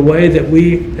Land is the way that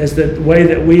we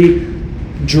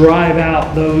drive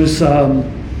out those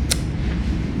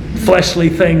fleshly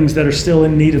things that are still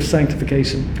in need of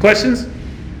sanctification. Questions?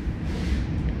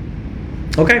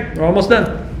 Okay, we're almost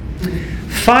done.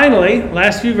 Finally,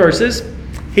 last few verses,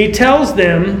 he tells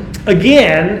them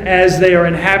again as they are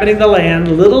inhabiting the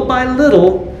land, little by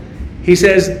little, he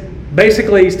says,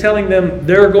 basically, he's telling them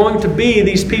there are going to be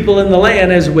these people in the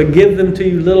land as we give them to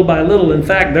you little by little. In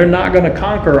fact, they're not going to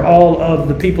conquer all of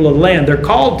the people of the land. They're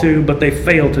called to, but they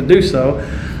fail to do so.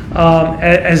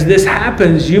 As this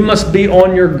happens, you must be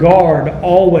on your guard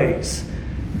always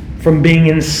from being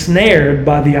ensnared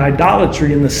by the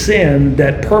idolatry and the sin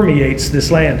that permeates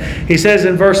this land. He says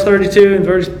in verse 32 and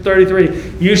verse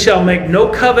 33, you shall make no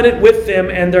covenant with them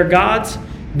and their gods.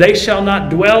 They shall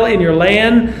not dwell in your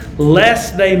land,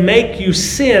 lest they make you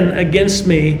sin against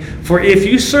me. For if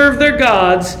you serve their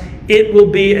gods, it will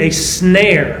be a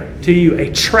snare to you,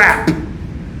 a trap.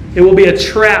 It will be a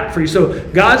trap for you. So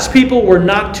God's people were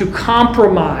not to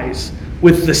compromise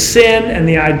with the sin and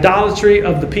the idolatry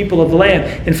of the people of the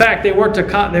land. In fact, they weren't to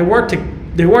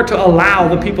allow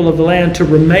the people of the land to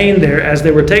remain there as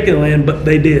they were taking the land, but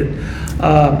they did.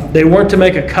 They weren't to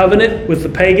make a covenant with the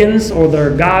pagans or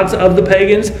the gods of the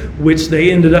pagans, which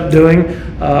they ended up doing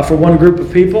for one group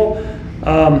of people.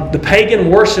 The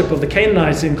pagan worship of the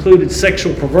Canaanites included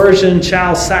sexual perversion,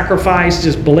 child sacrifice,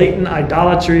 just blatant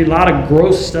idolatry, a lot of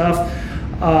gross stuff.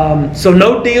 So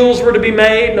no deals were to be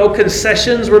made, no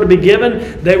concessions were to be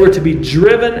given. They were to be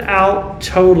driven out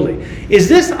totally. Is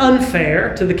this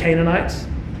unfair to the Canaanites?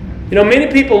 Many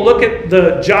people look at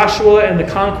the Joshua and the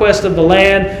conquest of the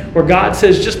land where God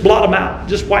says, just blot them out,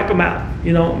 just wipe them out,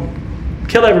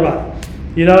 kill everybody.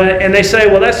 And they say,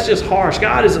 well, that's just harsh.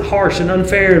 God is harsh and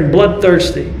unfair and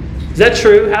bloodthirsty. Is that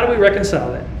true? How do we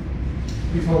reconcile that?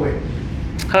 He's holy.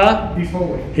 Huh? He's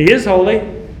holy. He is holy.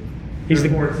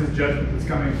 Therefore, it's His judgment that's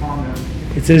coming upon them.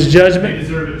 It's His judgment. They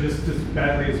deserve it just as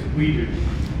badly as we do.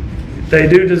 They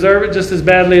do deserve it just as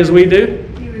badly as we do.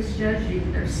 He was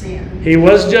judging their sin. He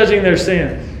was judging their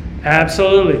sin.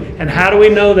 Absolutely. And how do we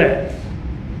know that?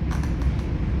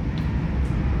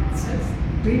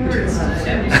 We heard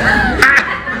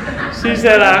She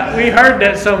said, we heard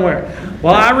that somewhere.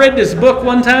 Well, I read this book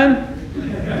one time.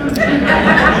 No,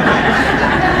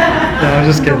 I'm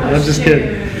just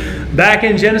kidding. Back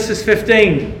in Genesis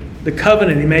 15, the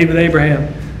covenant He made with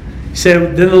Abraham. He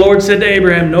said, then the Lord said to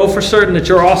Abraham, know for certain that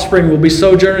your offspring will be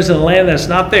sojourners in a land that's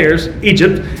not theirs,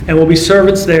 Egypt, and will be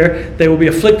servants there. They will be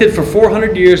afflicted for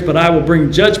 400 years, but I will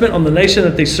bring judgment on the nation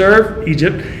that they serve,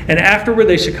 Egypt. And afterward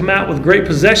they shall come out with great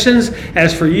possessions.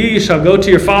 As for you, you shall go to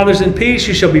your fathers in peace.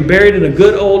 You shall be buried in a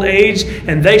good old age,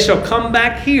 and they shall come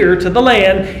back here to the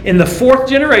land in the 4th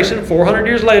generation, 400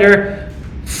 years later,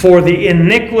 for the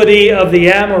iniquity of the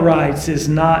Amorites is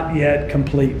not yet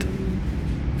complete.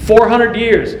 400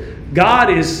 years. God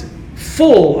is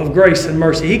full of grace and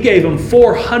mercy. He gave them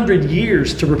 400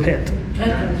 years to repent.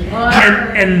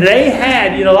 And they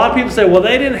had, a lot of people say, well,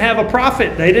 they didn't have a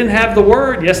prophet. They didn't have the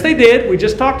word. Yes, they did. We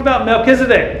just talked about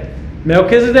Melchizedek.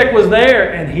 Melchizedek was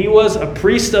there, and he was a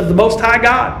priest of the Most High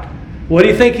God. What do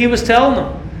you think he was telling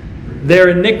them? Their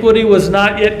iniquity was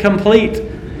not yet complete.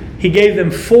 He gave them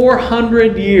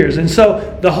 400 years. And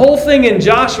so the whole thing in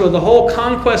Joshua, the whole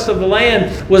conquest of the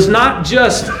land, was not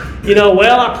just,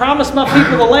 well, I promised my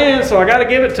people the land, so I got to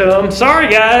give it to them. Sorry,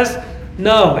 guys.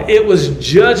 No, it was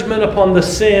judgment upon the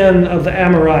sin of the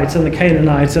Amorites and the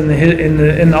Canaanites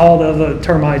and all the other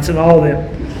termites and all of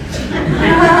them.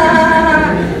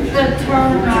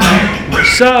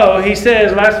 So he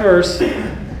says, last verse,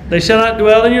 they shall not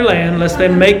dwell in your land, lest they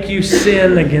make you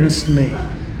sin against me.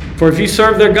 For if you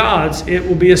serve their gods, it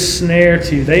will be a snare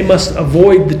to you. They must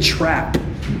avoid the trap,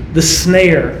 the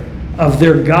snare of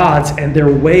their gods and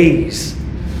their ways.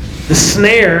 The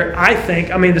snare,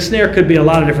 the snare could be a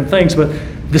lot of different things, but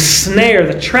the snare,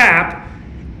 the trap,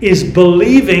 is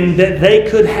believing that they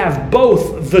could have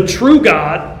both the true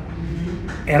God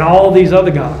and all these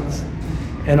other gods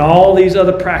and all these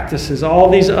other practices, all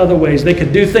these other ways. They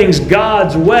could do things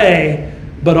God's way,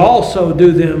 but also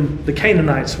do them the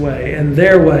Canaanites' way and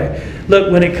their way.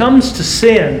 Look, when it comes to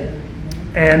sin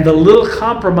and the little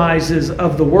compromises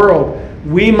of the world,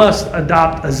 we must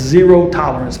adopt a zero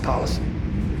tolerance policy.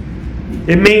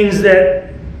 It means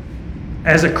that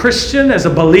as a Christian, as a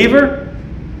believer,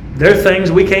 there are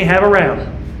things we can't have around.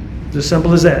 It's as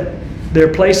simple as that. There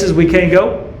are places we can't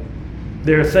go.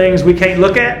 There are things we can't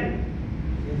look at.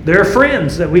 There are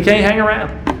friends that we can't hang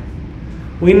around.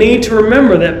 We need to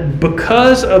remember that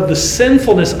because of the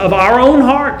sinfulness of our own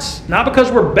hearts, not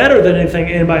because we're better than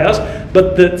anybody else,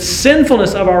 but the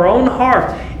sinfulness of our own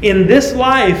heart in this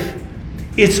life,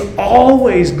 it's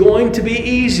always going to be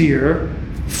easier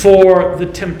for the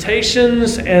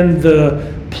temptations and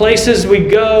the places we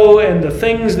go and the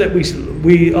things that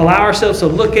we allow ourselves to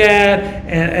look at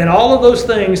and all of those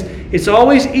things. It's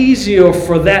always easier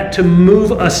for that to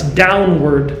move us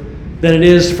downward than it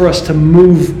is for us to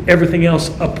move everything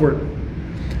else upward.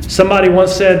 Somebody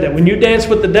once said that when you dance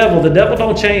with the devil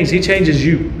don't change, he changes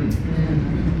you.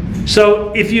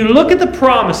 So if you look at the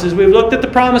promises, we've looked at the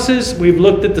promises, we've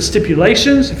looked at the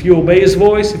stipulations. If you obey his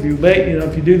voice, if you obey,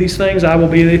 if you do these things, I will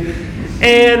be there.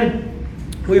 And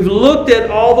we've looked at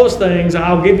all those things.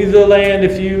 I'll give you the land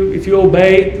if you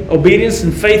obey. Obedience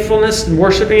and faithfulness and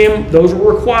worshiping him, those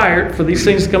are required for these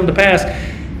things to come to pass.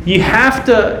 You have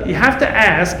to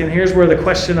ask, and here's where the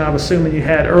question I'm assuming you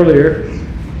had earlier,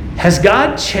 has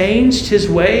God changed his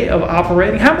way of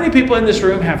operating? How many people in this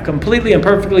room have completely and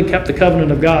perfectly kept the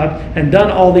covenant of God and done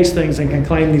all these things and can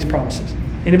claim these promises?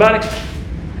 Anybody?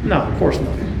 No, of course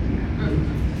not.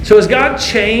 So has God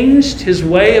changed his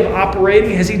way of operating?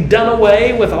 Has he done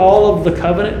away with all of the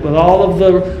covenant, with all of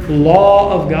the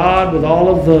law of God, with all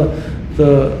of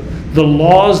the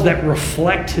laws that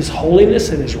reflect his holiness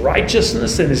and his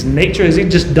righteousness and his nature? Has he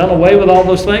just done away with all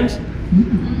those things?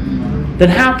 Then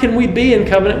how can we be in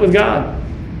covenant with God?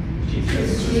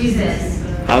 Jesus.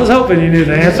 I was hoping you knew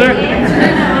the answer.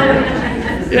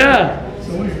 Yeah.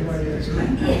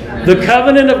 The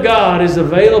covenant of God is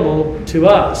available to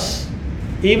us,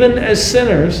 even as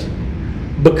sinners,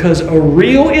 because a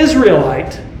real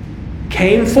Israelite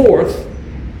came forth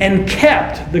and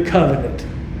kept the covenant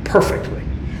perfectly.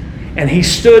 And he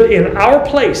stood in our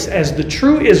place as the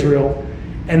true Israel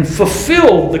and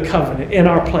fulfilled the covenant in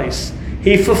our place.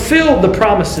 He fulfilled the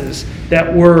promises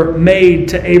that were made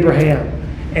to Abraham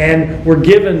and were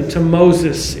given to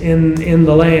Moses in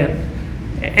the land.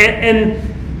 And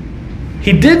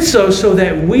he did so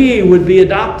that we would be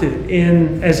adopted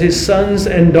as his sons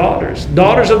and daughters.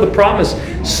 Daughters of the promise.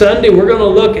 Sunday, we're going to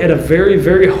look at a very,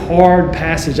 very hard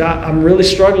passage. I'm really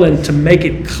struggling to make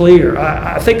it clear.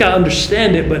 I think I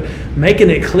understand it, but making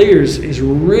it clear is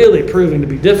really proving to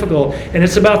be difficult. And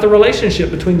it's about the relationship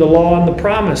between the law and the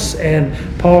promise. And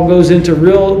Paul goes into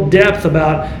real depth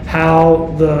about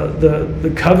how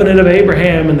the covenant of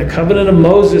Abraham and the covenant of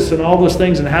Moses and all those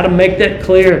things, and how to make that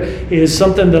clear is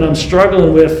something that I'm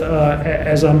struggling with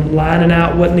as I'm lining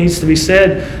out what needs to be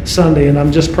said Sunday. And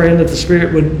I'm just praying that the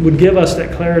Spirit would give us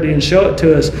that clarity and show it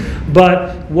to us.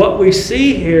 But what we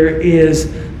see here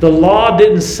is the law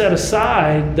didn't set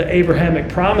aside the Abrahamic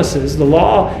promises. The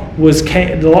law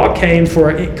came for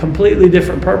a completely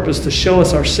different purpose, to show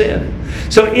us our sin.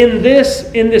 So in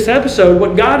this episode,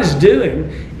 what God is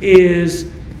doing is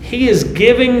he is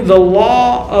giving the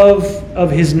law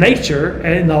of his nature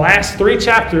in the last 3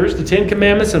 chapters, the 10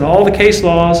 Commandments and all the case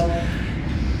laws.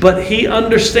 But he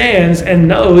understands and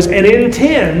knows and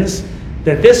intends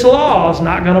that this law is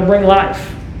not going to bring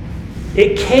life.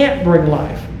 It can't bring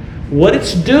life. What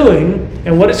it's doing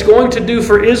and what it's going to do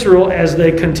for Israel as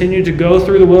they continue to go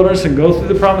through the wilderness and go through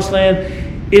the promised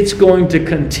land, it's going to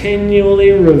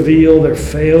continually reveal their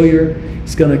failure.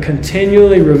 It's going to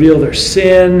continually reveal their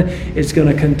sin. It's going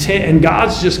to continue, and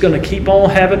God's just going to keep on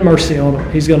having mercy on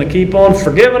them. He's going to keep on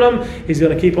forgiving them. He's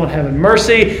going to keep on having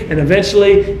mercy, and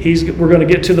eventually we're going to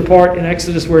get to the part in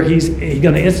Exodus where he's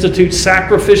going to institute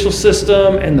sacrificial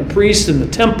system and the priests and the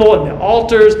temple and the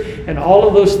altars and all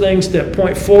of those things that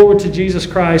point forward to Jesus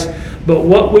Christ. But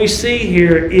what we see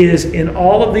here is in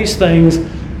all of these things,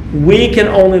 we can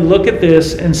only look at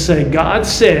this and say, God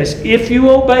says, if you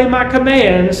obey my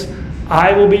commands,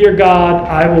 I will be your God,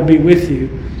 I will be with you.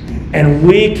 And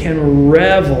we can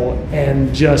revel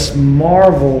and just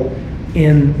marvel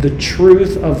in the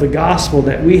truth of the gospel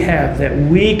that we have, that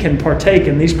we can partake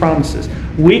in these promises.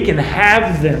 We can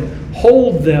have them,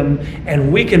 hold them,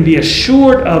 and we can be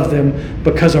assured of them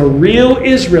because a real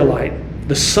Israelite,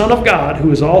 the Son of God,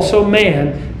 who is also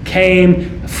man,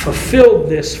 came, fulfilled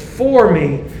this for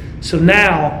me. So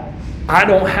now I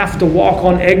don't have to walk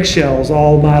on eggshells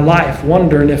all my life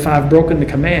wondering if I've broken the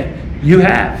command. You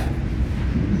have.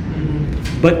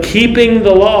 But keeping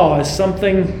the law is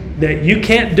something that you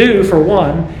can't do, for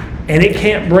one, and it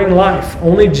can't bring life.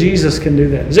 Only Jesus can do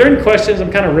that. Is there any questions?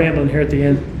 I'm kind of rambling here at the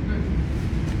end.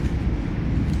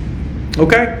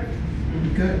 Okay?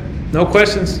 Okay. No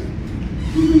questions?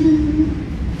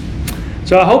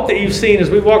 So I hope that you've seen, as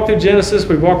we walk through Genesis,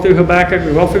 we walk through Habakkuk,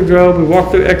 we walk through Job, we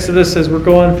walk through Exodus as we're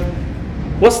going.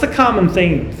 What's the common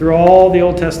theme through all the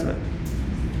Old Testament?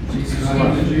 Jesus.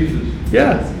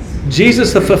 Yeah.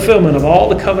 Jesus, the fulfillment of all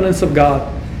the covenants of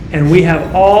God. And we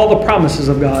have all the promises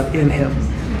of God in Him.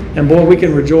 And boy, we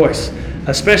can rejoice.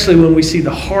 Especially when we see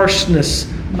the harshness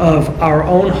of our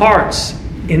own hearts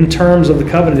in terms of the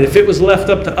covenant. If it was left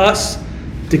up to us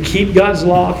to keep God's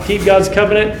law, to keep God's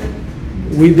covenant,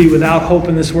 we'd be without hope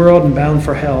in this world and bound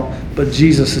for hell. But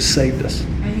Jesus has saved us.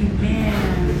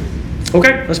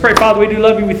 Okay, let's pray. Father, we do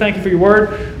love you. We thank you for your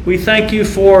word. We thank you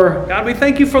for, God, we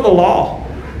thank you for the law.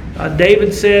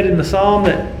 David said in the psalm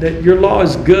that your law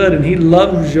is good and he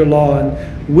loves your law,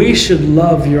 and we should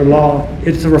love your law.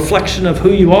 It's a reflection of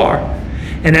who you are.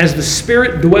 And as the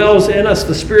Spirit dwells in us,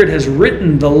 the Spirit has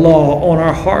written the law on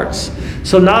our hearts.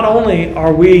 So not only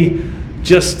are we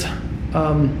just,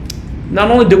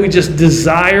 not only do we just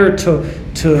desire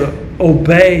to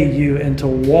obey you and to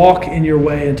walk in your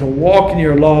way and to walk in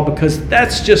your law, because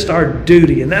that's just our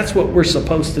duty and that's what we're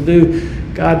supposed to do.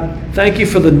 God, thank you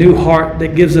for the new heart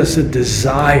that gives us a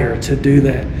desire to do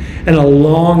that, and a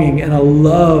longing and a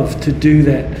love to do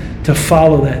that, to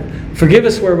follow that. Forgive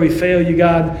us where we fail you,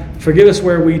 God. Forgive us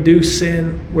where we do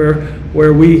sin,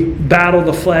 where we battle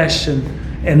the flesh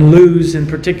and lose in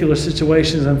particular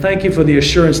situations. And thank you for the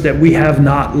assurance that we have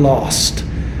not lost,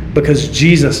 because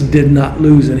Jesus did not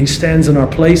lose, and He stands in our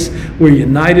place. We're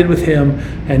united with Him,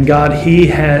 and God, He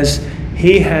has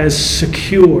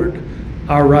secured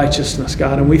our righteousness,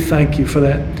 God, and we thank you for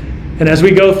that. And as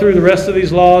we go through the rest of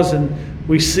these laws and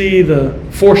we see the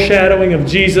foreshadowing of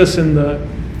Jesus in the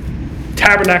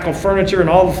tabernacle furniture and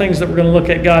all the things that we're going to look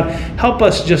at, God, help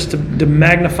us just to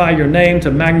magnify your name,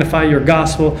 to magnify your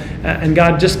gospel, and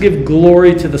God, just give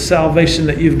glory to the salvation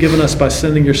that you've given us by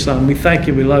sending your Son. We thank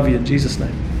you. We love you. In Jesus'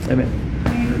 name. Amen.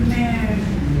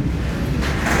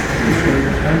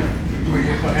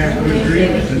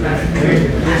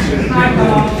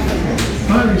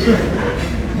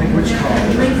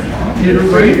 Get it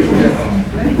ready.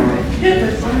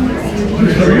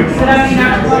 But I mean, I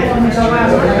love when we go out.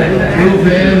 Little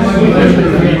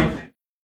band.